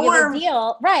as big of a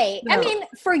deal. Right. No. I mean,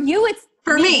 for you, it's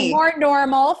for me more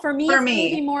normal. For me, it's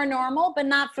maybe more normal, but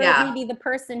not for maybe the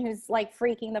person who's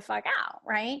freaking the fuck out.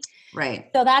 Right.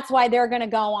 Right. So that's why they're going to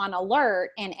go on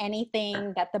alert, and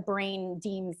anything that the brain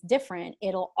deems different,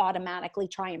 it'll automatically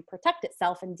try and protect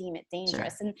itself and deem it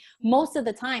dangerous. Sure. And most of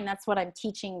the time, that's what I'm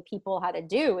teaching people how to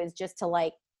do, is just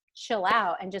to chill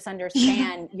out and just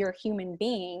understand you're a human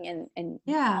being, and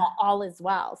all is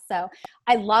well. So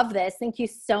I love this. Thank you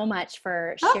so much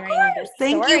for sharing this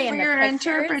story. Thank you for your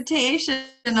interpretation.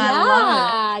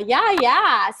 I love it.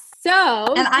 Yeah.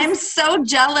 So, and I'm so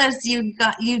jealous you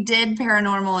did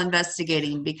paranormal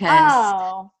investigating, because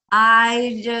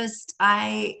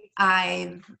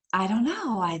I don't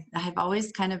know. I've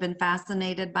always kind of been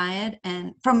fascinated by it.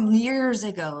 And from years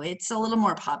ago, it's a little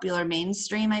more popular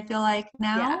mainstream, I feel like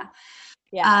now.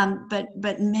 Yeah.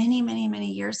 But many, many,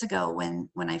 many years ago, when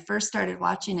I first started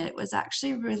watching it, it was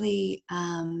actually really,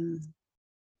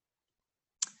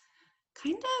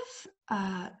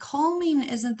 calming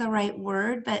isn't the right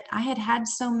word, but I had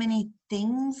so many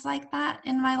things like that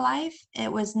in my life. It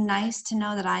was nice to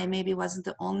know that I maybe wasn't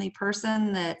the only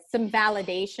person that some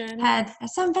validation had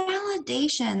some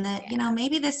validation that,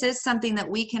 maybe this is something that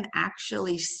we can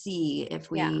actually see if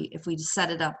we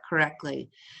set it up correctly.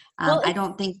 I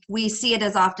don't think we see it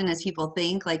as often as people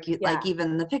think, like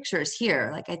even the pictures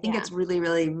here. I think it's really,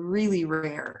 really, really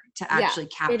rare to actually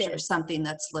capture something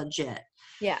that's legit.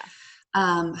 Yeah.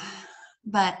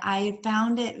 But I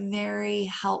found it very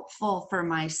helpful for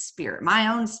my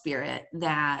own spirit,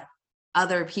 that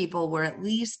other people were at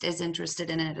least as interested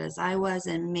in it as I was,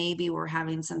 and maybe were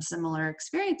having some similar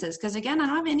experiences. Because again, I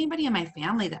don't have anybody in my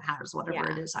family that has whatever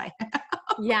it is I have.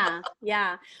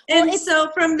 Yeah. And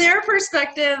so from their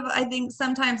perspective, I think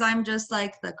sometimes I'm just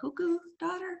like the cuckoo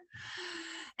daughter,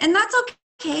 and that's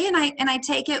okay. And I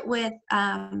take it with,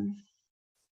 I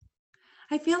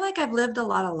feel like I've lived a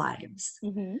lot of lives.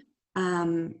 Mm-hmm.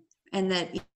 And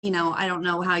that, I don't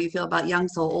know how you feel about young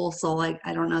soul, old soul.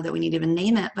 I don't know that we need to even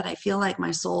name it, but I feel like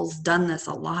my soul's done this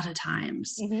a lot of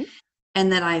times. Mm-hmm.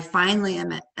 And that I finally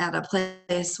am at a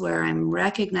place where I'm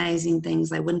recognizing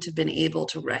things I wouldn't have been able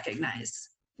to recognize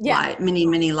many,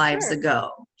 many lives ago.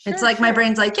 Sure, it's like my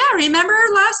brain's like, remember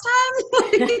last time?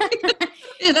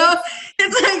 It's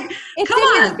like, come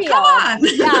on.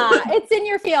 Yeah, it's in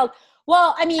your field.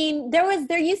 Well, I mean,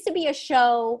 there used to be a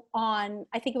show on,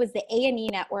 I think it was the A&E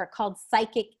network, called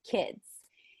Psychic Kids.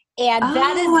 And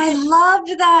I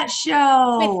loved that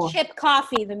show. With Chip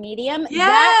Coffey, the medium.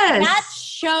 Yes. That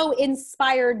show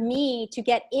inspired me to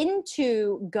get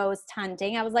into ghost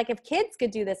hunting. I was like, if kids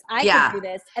could do this, I could do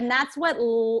this. And that's what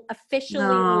officially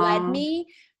led me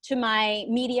to my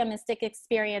mediumistic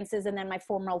experiences and then my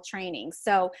formal training.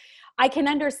 So I can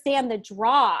understand the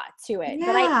draw to it.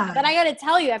 Yeah. But I got to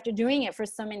tell you, after doing it for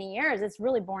so many years, it's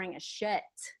really boring as shit.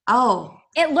 Oh.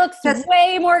 It looks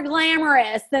way more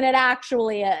glamorous than it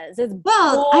actually is. It's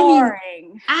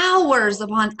boring. Hours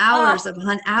upon hours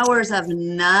upon hours of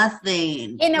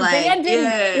nothing. In abandoned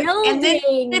buildings. And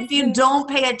then if you don't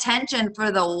pay attention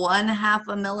for the 1/2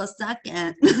 a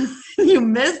millisecond, you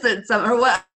miss it or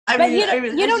what? I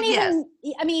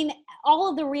mean, all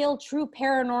of the real true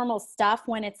paranormal stuff,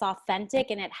 when it's authentic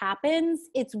and it happens,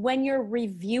 it's when you're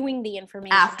reviewing the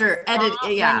information after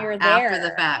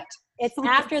the fact. It's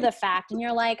after the fact, and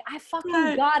you're like, I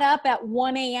fucking got up at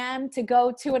 1 a.m. to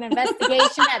go to an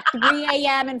investigation at 3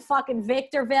 a.m. in fucking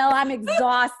Victorville. I'm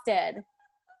exhausted.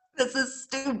 This is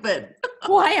stupid.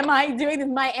 Why am I doing this?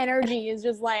 My energy is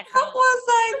just like, what was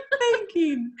I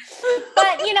thinking?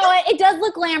 But you know what? It does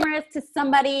look glamorous to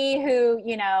somebody who,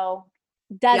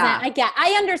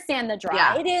 I understand the draw.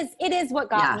 Yeah. It is what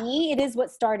got me. It is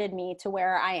what started me to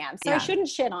where I am. So I shouldn't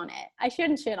shit on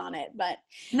it. But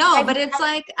no, but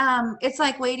it's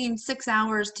like waiting 6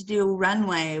 hours to do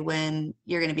runway when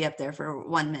you're going to be up there for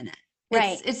 1 minute.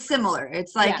 Right. It's similar.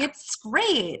 It's like, it's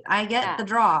great. I get the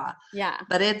draw. Yeah.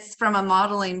 But it's from a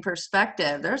modeling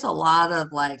perspective. There's a lot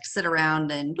of like sit around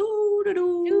and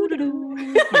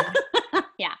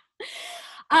yeah.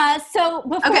 So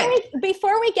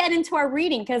before we get into our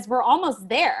reading, because we're almost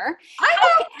there,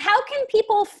 how can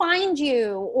people find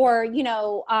you, or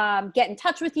get in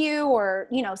touch with you, or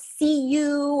see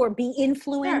you, or be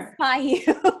influenced by you?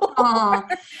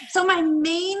 So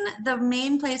the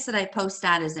main place that I post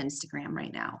at is Instagram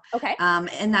right now. Okay.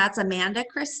 And that's Amanda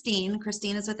Christine.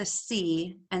 Christine is with a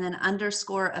C, and then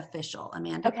 _official.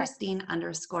 Amanda Christine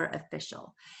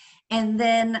 _official. And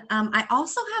then I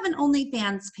also have an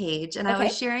OnlyFans page, and I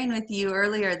was sharing with you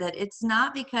earlier that it's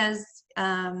not because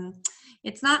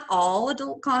it's not all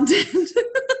adult content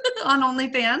on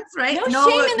OnlyFans, right? No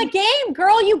shame in the game,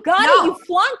 girl. You got it. You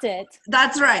flaunt it.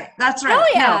 That's right. Oh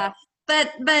yeah. No.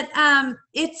 But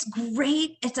it's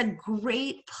great. It's a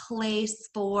great place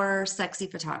for sexy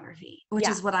photography, which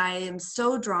is what I am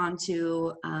so drawn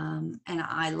to, and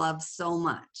I love so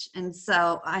much. And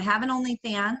so I have an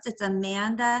OnlyFans. It's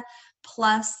Amanda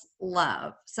plus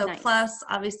love. So plus,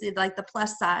 obviously, like the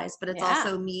plus size, but it's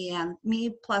also me and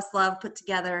me plus love put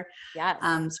together. Yeah,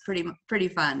 it's pretty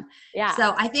fun. Yeah.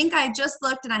 So I think I just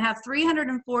looked, and I have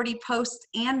 340 posts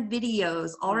and videos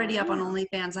already up on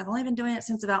OnlyFans. I've only been doing it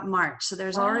since about March, so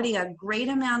there's already a great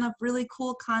amount of really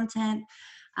cool content.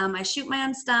 I shoot my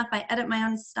own stuff, I edit my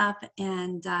own stuff,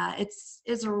 and it's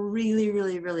really,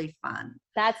 really, really fun.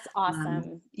 That's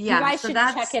awesome. You guys should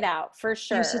check it out for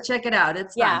sure. You should check it out.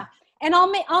 It's fun. And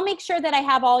I'll make sure that I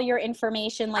have all your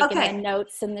information, like in the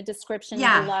notes and the description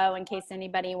below, in case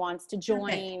anybody wants to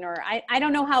join. Or I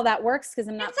don't know how that works because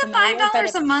I'm not familiar.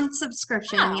 It's a $5 a month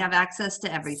subscription, and you have access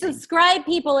to everything. Subscribe,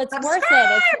 people. It's worth it.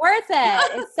 It's worth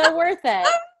it. It's so worth it.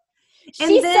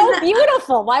 She's so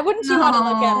beautiful. Why wouldn't you want to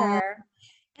look at her?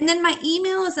 And then my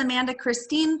email is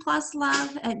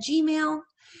amandachristine+love@gmail.com.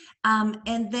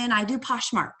 And then I do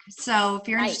Poshmark. So if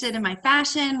you're interested in my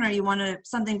fashion, or you want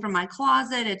something from my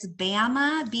closet, it's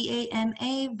Bama,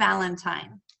 BAMA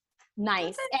Valentine.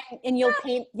 Nice. And you'll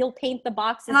paint the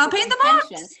boxes. And I'll paint the box.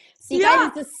 So you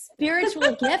guys, it's a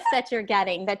spiritual gift that you're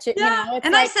getting. It's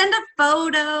and I send a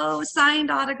photo,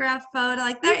 signed autograph photo.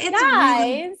 Like that. It's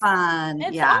really fun.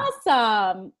 It's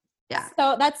awesome. Yeah.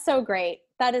 So that's so great.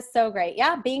 That is so great.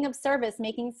 Yeah. Being of service,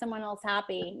 making someone else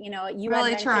happy. You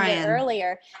really had mentioned it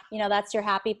earlier, that's your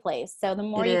happy place. So the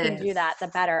more you can do that, the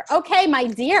better. Okay, my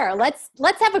dear, let's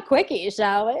have a quickie,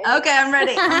 shall we? Okay. I'm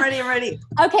ready. I'm ready.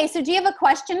 Okay. So do you have a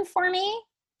question for me?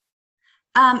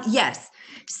 Yes.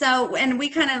 So, and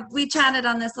we chatted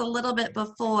on this a little bit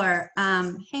before.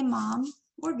 Hey Mom,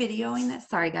 we're videoing this.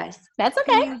 Sorry guys. That's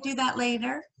okay. Can you do that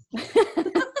later?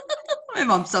 My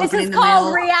mom's this is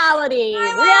called reality.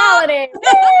 Reality.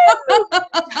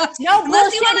 No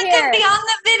unless you want to get me on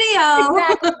the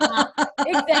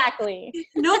video. Exactly.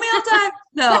 No meal time.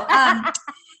 No.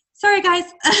 Sorry, guys.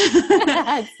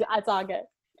 That's all good.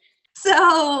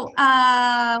 So,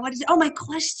 my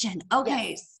question.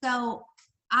 Okay, so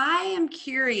I am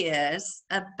curious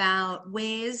about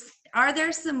ways. Are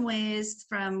there some ways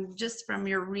from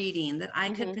your reading that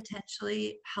I could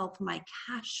potentially help my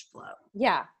cash flow?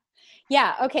 Yeah.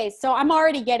 Yeah. Okay. So I'm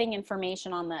already getting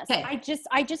information on this. Okay. I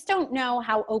just don't know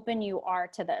how open you are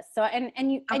to this. So, and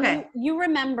you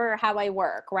remember how I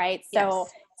work, right? So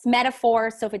it's metaphor.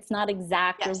 So if it's not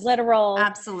exact or literal.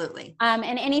 Absolutely. And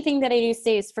anything that I do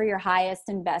say is for your highest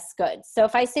and best good. So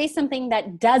if I say something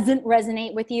that doesn't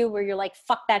resonate with you, where you're like,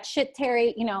 fuck that shit,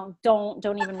 Terry, don't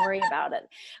even worry about it.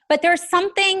 But there's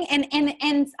something,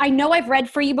 and I know I've read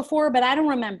for you before, but I don't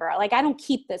remember. Like, I don't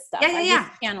keep this stuff. I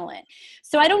just channel it.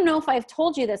 So I don't know if I've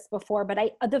told you this before, but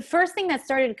the first thing that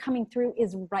started coming through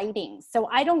is writing. So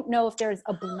I don't know if there's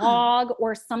a blog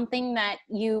or something that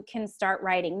you can start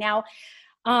writing. Now,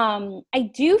 I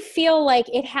do feel like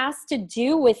it has to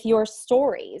do with your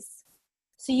stories.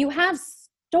 So you have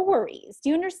stories. Do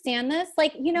you understand this?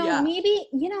 Like, maybe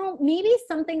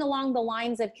something along the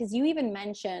lines of, because you even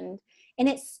mentioned, and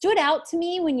it stood out to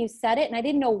me when you said it, and I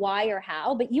didn't know why or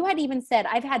how, but you had even said,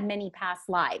 I've had many past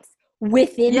lives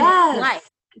within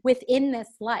this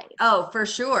life. Oh, for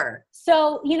sure.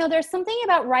 So, there's something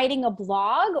about writing a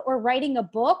blog or writing a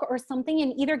book or something,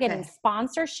 and either getting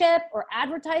sponsorship or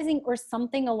advertising or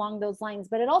something along those lines.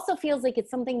 But it also feels like it's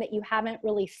something that you haven't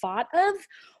really thought of,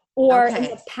 or in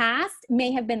the past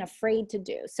may have been afraid to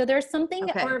do. So there's something,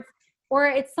 or or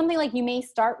it's something like you may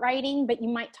start writing, but you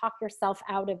might talk yourself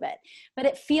out of it. But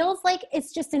it feels like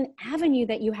it's just an avenue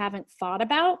that you haven't thought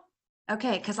about.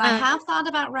 Okay, because I have thought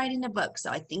about writing a book, so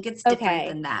I think it's different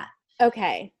than that.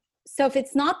 Okay. So if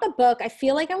it's not the book, I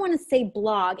feel like I want to say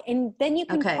blog, and then you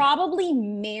can probably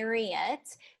marry it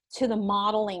to the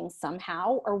modeling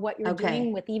somehow, or what you're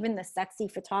doing with even the sexy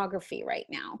photography right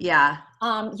now. Yeah.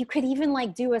 You could even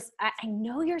like do I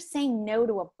know you're saying no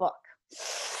to a book,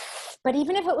 but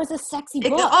even if it was a sexy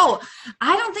book.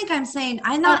 I don't think I'm saying,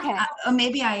 I'm not,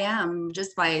 maybe I am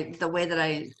just by the way that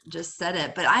I just said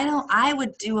it, but I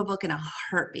would do a book in a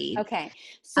heartbeat. Okay.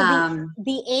 So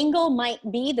the angle might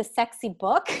be the sexy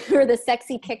book or the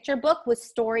sexy picture book with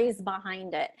stories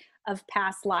behind it of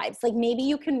past lives. Like maybe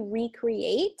you can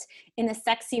recreate in a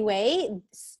sexy way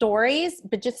stories,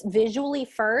 but just visually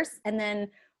first, and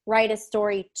then write a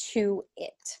story to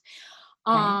it.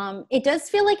 It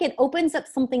does feel like it opens up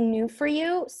something new for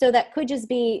you. So that could just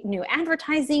be new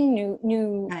advertising,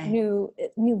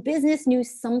 new business, new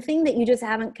something that you just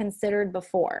haven't considered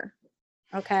before.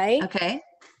 Okay. Okay.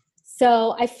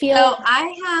 So I feel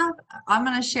I'm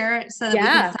going to share it so that we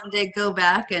can someday go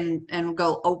back and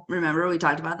go, oh, remember we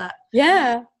talked about that?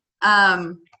 Yeah.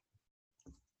 I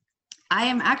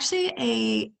am actually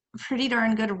a pretty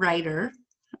darn good writer.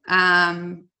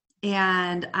 And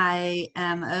I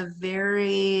am a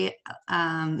very,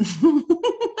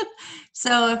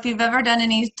 so if you've ever done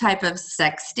any type of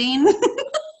sexting.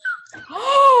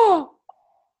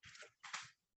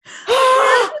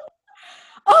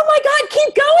 Oh my God,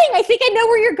 keep going. I think I know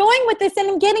where you're going with this, and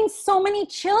I'm getting so many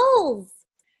chills.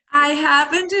 I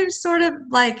happen to sort of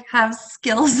like have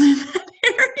skills in that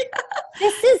area.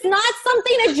 This is not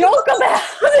something to joke about.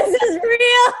 This is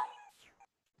real.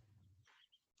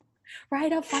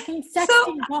 Write a fucking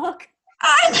sexting book.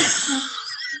 I'm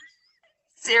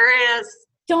serious.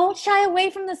 Don't shy away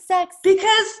from the sex.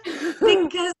 Because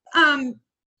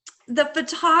the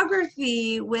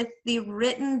photography with the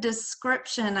written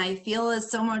description, I feel, is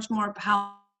so much more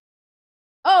powerful.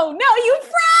 Oh no, you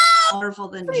froze! Powerful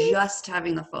than just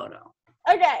having the photo.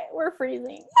 Okay, we're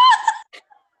freezing.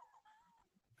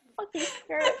 Fucking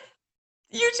scared.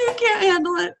 You two can't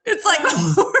handle it. It's like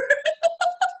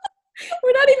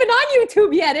we're not even on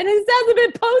YouTube yet, and it hasn't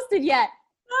been posted yet.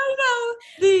 I know.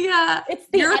 It's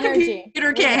the your energy.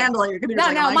 Computer can't handle it. Your computer's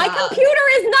like, no, my computer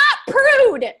is not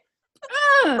prude.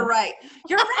 You're right.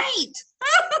 You're right.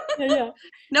 Yeah.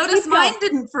 Notice mine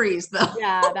didn't freeze though.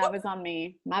 Yeah, that was on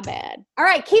me. My bad. All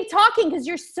right, keep talking because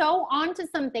you're so onto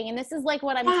something, and this is like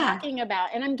what I'm talking about,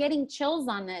 and I'm getting chills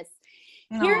on this.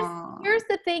 Here's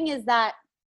the thing is that,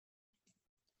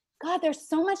 God, there's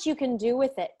so much you can do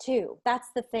with it too. That's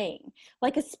the thing.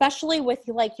 Like, especially with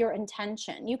like your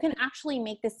intention, you can actually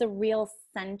make this a real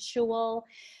sensual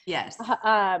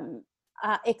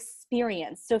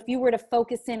experience. So if you were to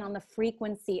focus in on the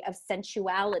frequency of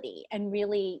sensuality and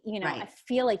really, I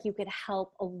feel like you could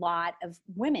help a lot of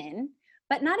women,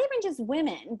 but not even just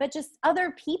women, but just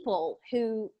other people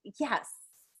who,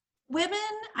 women.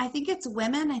 I think it's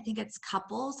women. I think it's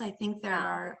couples. I think there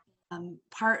are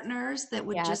partners that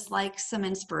would just like some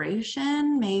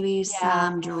inspiration, maybe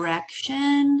some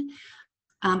direction.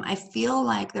 I feel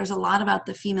like there's a lot about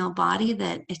the female body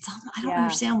that I don't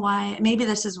understand why. Maybe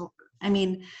this is, I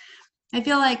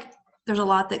feel like there's a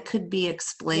lot that could be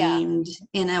explained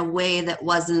in a way that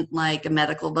wasn't like a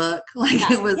medical book. Like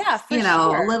it was,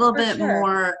 a little bit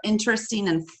more interesting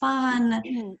and fun.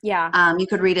 You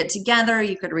could read it together.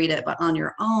 You could read it on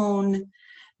your own.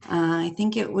 I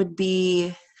think it would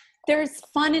be. There's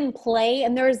fun and play,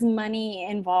 and there's money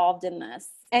involved in this.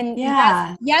 And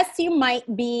yes, you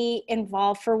might be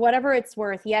involved for whatever it's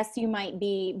worth. Yes, you might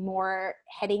be more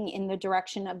heading in the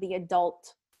direction of the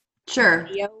adult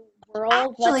video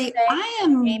world. Actually, I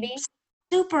am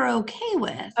super okay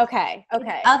with. Okay.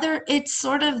 It's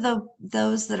sort of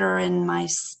those that are in my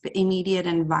immediate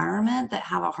environment that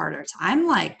have a harder time.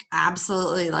 Like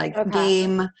absolutely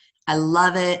game. I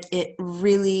love it. It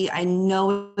really, I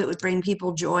know it would bring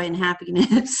people joy and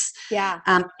happiness. Yeah.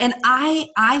 And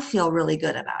I feel really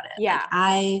good about it. Yeah.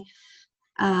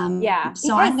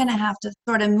 So I'm going to have to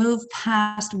sort of move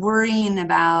past worrying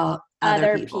about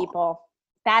other people.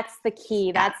 That's the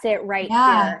key. That's it right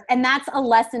here. And that's a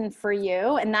lesson for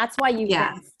you. And that's why you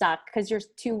get stuck, because you're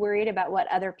too worried about what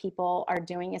other people are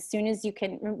doing. As soon as you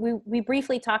can, we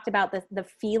briefly talked about the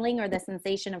feeling or the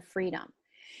sensation of freedom.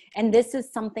 And this is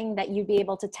something that you'd be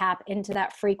able to tap into,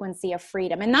 that frequency of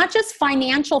freedom, and not just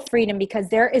financial freedom, because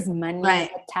there is money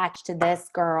attached to this,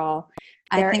 girl.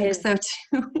 I think so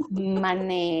too.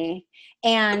 Money.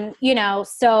 And,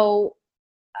 so,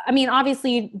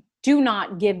 obviously do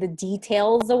not give the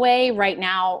details away right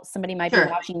now. Somebody might be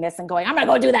watching this and going, I'm going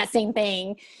to go do that same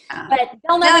thing. But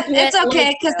they'll never do it's it.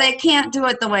 Okay, because they can't do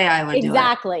it the way I would do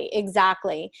it.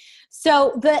 Exactly.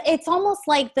 So it's almost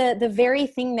like the very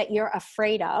thing that you're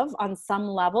afraid of on some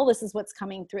level, this is what's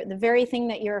coming through. The very thing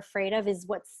that you're afraid of is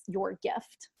what's your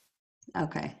gift.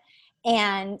 Okay.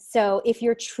 And so if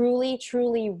you're truly,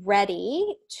 truly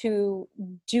ready to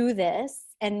do this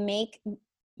and make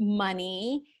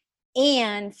money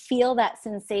and feel that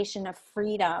sensation of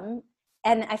freedom,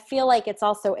 and I feel like it's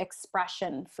also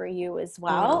expression for you as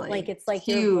well. Totally. Like it's like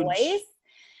huge. Your voice.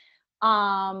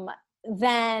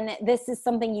 Then this is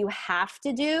something you have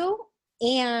to do.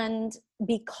 And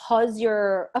because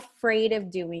you're afraid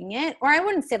of doing it, or I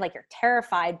wouldn't say like you're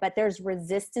terrified, but there's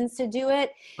resistance to do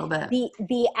it. A little bit.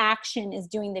 The action is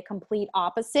doing the complete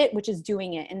opposite, which is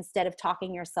doing it instead of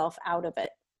talking yourself out of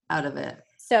it.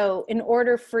 So in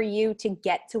order for you to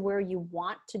get to where you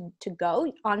want to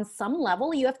go on some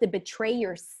level, you have to betray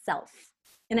yourself.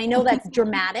 And I know that's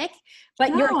dramatic, but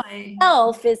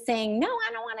yourself is saying, no,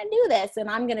 I don't want to do this. And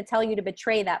I'm going to tell you to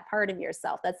betray that part of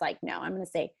yourself. That's like, no, I'm going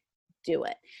to say, do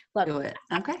it. Look, do it.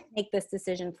 Okay. Make this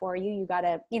decision for you. You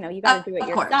gotta do it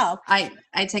yourself. I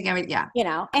take everything.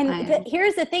 Yeah. And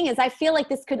here's the thing is I feel like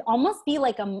this could almost be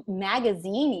like a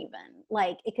magazine even.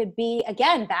 Like it could be,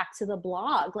 again, back to the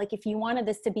blog. Like if you wanted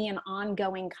this to be an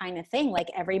ongoing kind of thing, like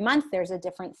every month there's a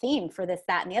different theme for this,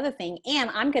 that, and the other thing. And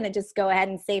I'm going to just go ahead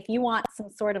and say, if you want some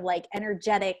sort of like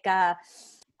energetic,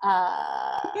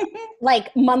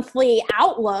 like monthly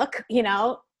outlook,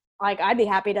 like I'd be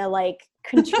happy to like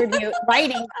contribute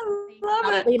writing,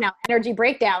 energy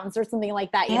breakdowns or something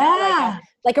like that,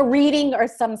 like a reading or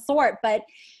some sort. But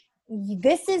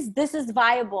this is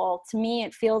viable to me.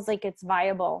 It feels like it's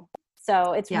viable.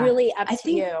 So it's really up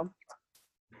to you.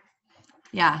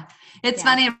 Yeah. It's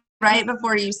funny, right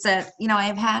before you said,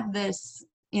 I've had this,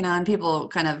 and people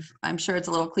kind of, I'm sure it's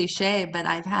a little cliche, but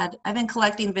I've been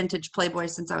collecting vintage Playboy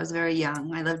since I was very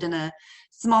young. I lived in a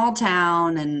small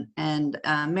town and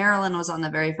Marilyn was on the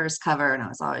very first cover, and I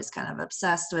was always kind of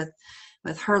obsessed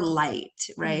with her light,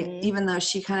 right? Mm-hmm. Even though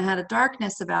she kind of had a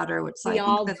darkness about her, which I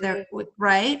think that they're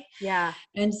right. Yeah.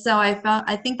 And so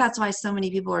I think that's why so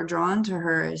many people are drawn to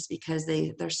her, is because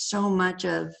there's so much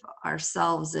of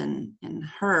ourselves in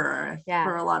her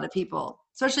for a lot of people,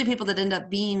 especially people that end up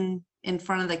being in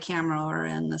front of the camera or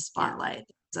in the spotlight.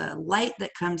 There's a light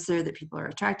that comes through that people are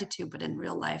attracted to, but in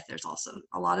real life, there's also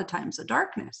a lot of times a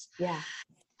darkness. Yeah.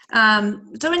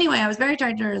 So anyway, I was very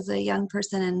attracted to her as a young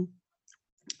person, and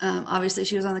obviously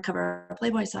she was on the cover of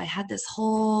Playboy. So I had this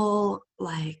whole,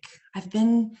 I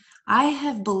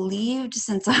have believed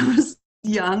since I was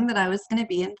young that I was going to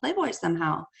be in Playboy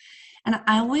somehow. And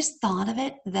I always thought of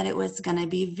it that it was going to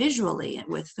be visually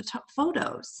with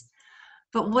photos.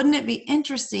 But wouldn't it be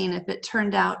interesting if it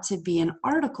turned out to be an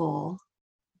article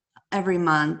every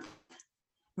month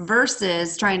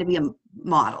versus trying to be a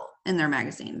model in their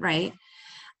magazine, right?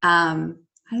 I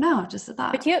don't know, just a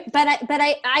thought. But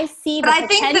I see the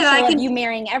potential of you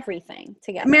marrying everything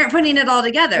together. Putting it all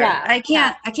together. Yeah.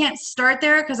 I can't start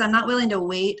there because I'm not willing to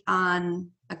wait on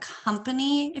a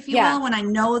company, if you will, when I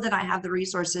know that I have the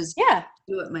resources to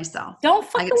do it myself. Don't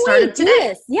fucking wait. Do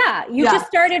this. Yeah. You just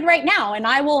started right now, and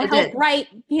I will help write,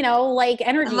 like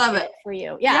energy shit for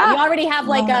you. Yeah. You already have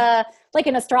like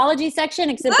an astrology section,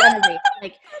 except energy.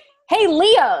 Like, hey,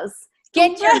 Leos,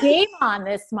 get your game on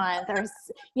this month. Or,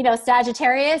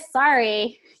 Sagittarius,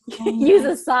 sorry. Use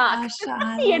a sock. Gosh,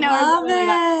 I love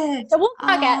it. So we'll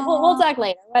talk we'll talk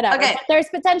later. Whatever. Okay. But there's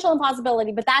potential and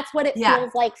possibility, but that's what it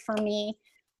feels like for me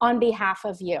on behalf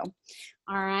of you.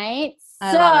 All right.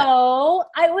 So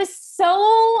it was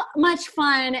so much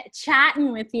fun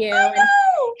chatting with you.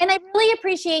 And I really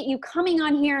appreciate you coming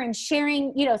on here and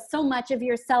sharing, so much of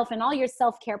yourself and all your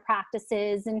self-care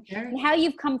practices and how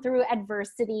you've come through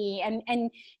adversity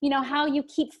and how you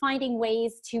keep finding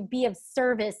ways to be of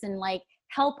service and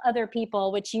help other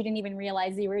people, which you didn't even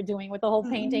realize you were doing with the whole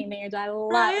painting thing. I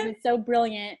love it. It's so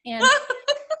brilliant. And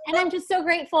I'm just so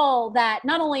grateful that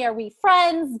not only are we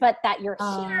friends, but that you're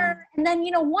here. And then,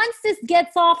 once this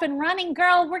gets off and running,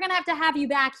 girl, we're going to have you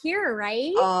back here,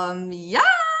 right? Yeah.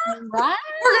 Right?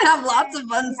 We're going to have lots of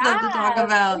fun stuff to talk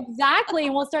about. Exactly.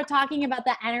 And we'll start talking about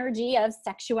the energy of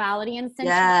sexuality and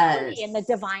sensuality and the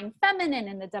divine feminine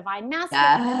and the divine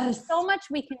masculine. There's so much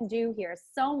we can do here.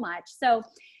 So much. So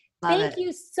thank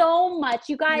you so much.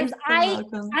 You guys, I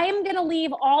am going to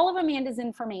leave all of Amanda's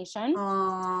information.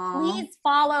 Please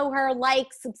follow her,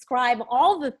 subscribe,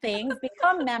 all the things,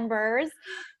 become members,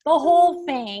 the whole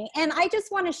thing. And I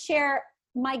just want to share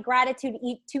my gratitude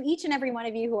to each and every one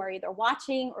of you who are either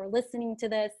watching or listening to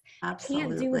this. Absolutely. I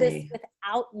can't do this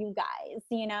without you guys,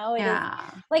 you know? It is, Yeah.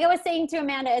 like I was saying to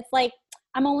Amanda, it's like,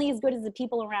 I'm only as good as the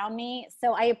people around me.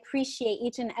 So I appreciate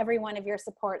each and every one of your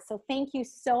support. So thank you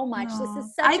so much. This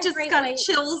is such I a just great got way.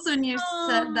 chills when you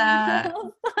said that.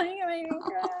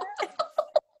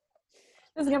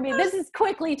 This is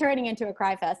quickly turning into a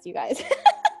cry fest, you guys.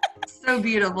 So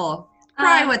beautiful.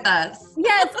 Cry with us.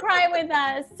 Yes, cry with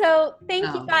us. So thank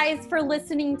you guys for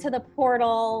listening to The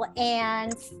Portal,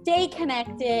 and stay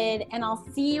connected, and I'll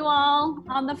see you all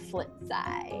on the flip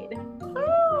side.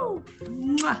 Woo!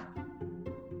 Mwah.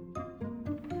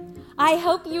 I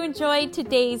hope you enjoyed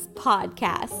today's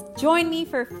podcast. Join me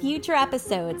for future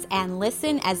episodes and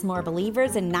listen as more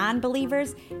believers and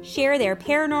non-believers share their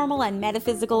paranormal and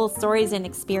metaphysical stories and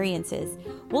experiences.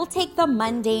 We'll take the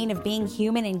mundane of being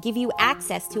human and give you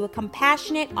access to a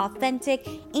compassionate, authentic,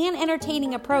 and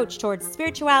entertaining approach towards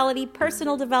spirituality,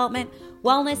 personal development,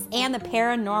 wellness, and the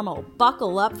paranormal.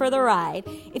 Buckle up for the ride.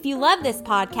 If you love this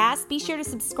podcast, be sure to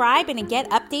subscribe and get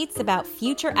updates about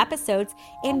future episodes,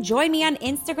 and join me on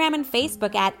Instagram and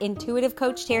Facebook at Intuitive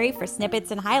Coach Terry for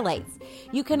snippets and highlights.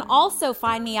 You can also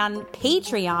find me on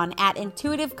Patreon at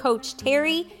Intuitive Coach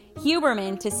Terry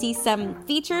Huberman to see some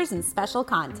features and special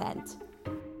content.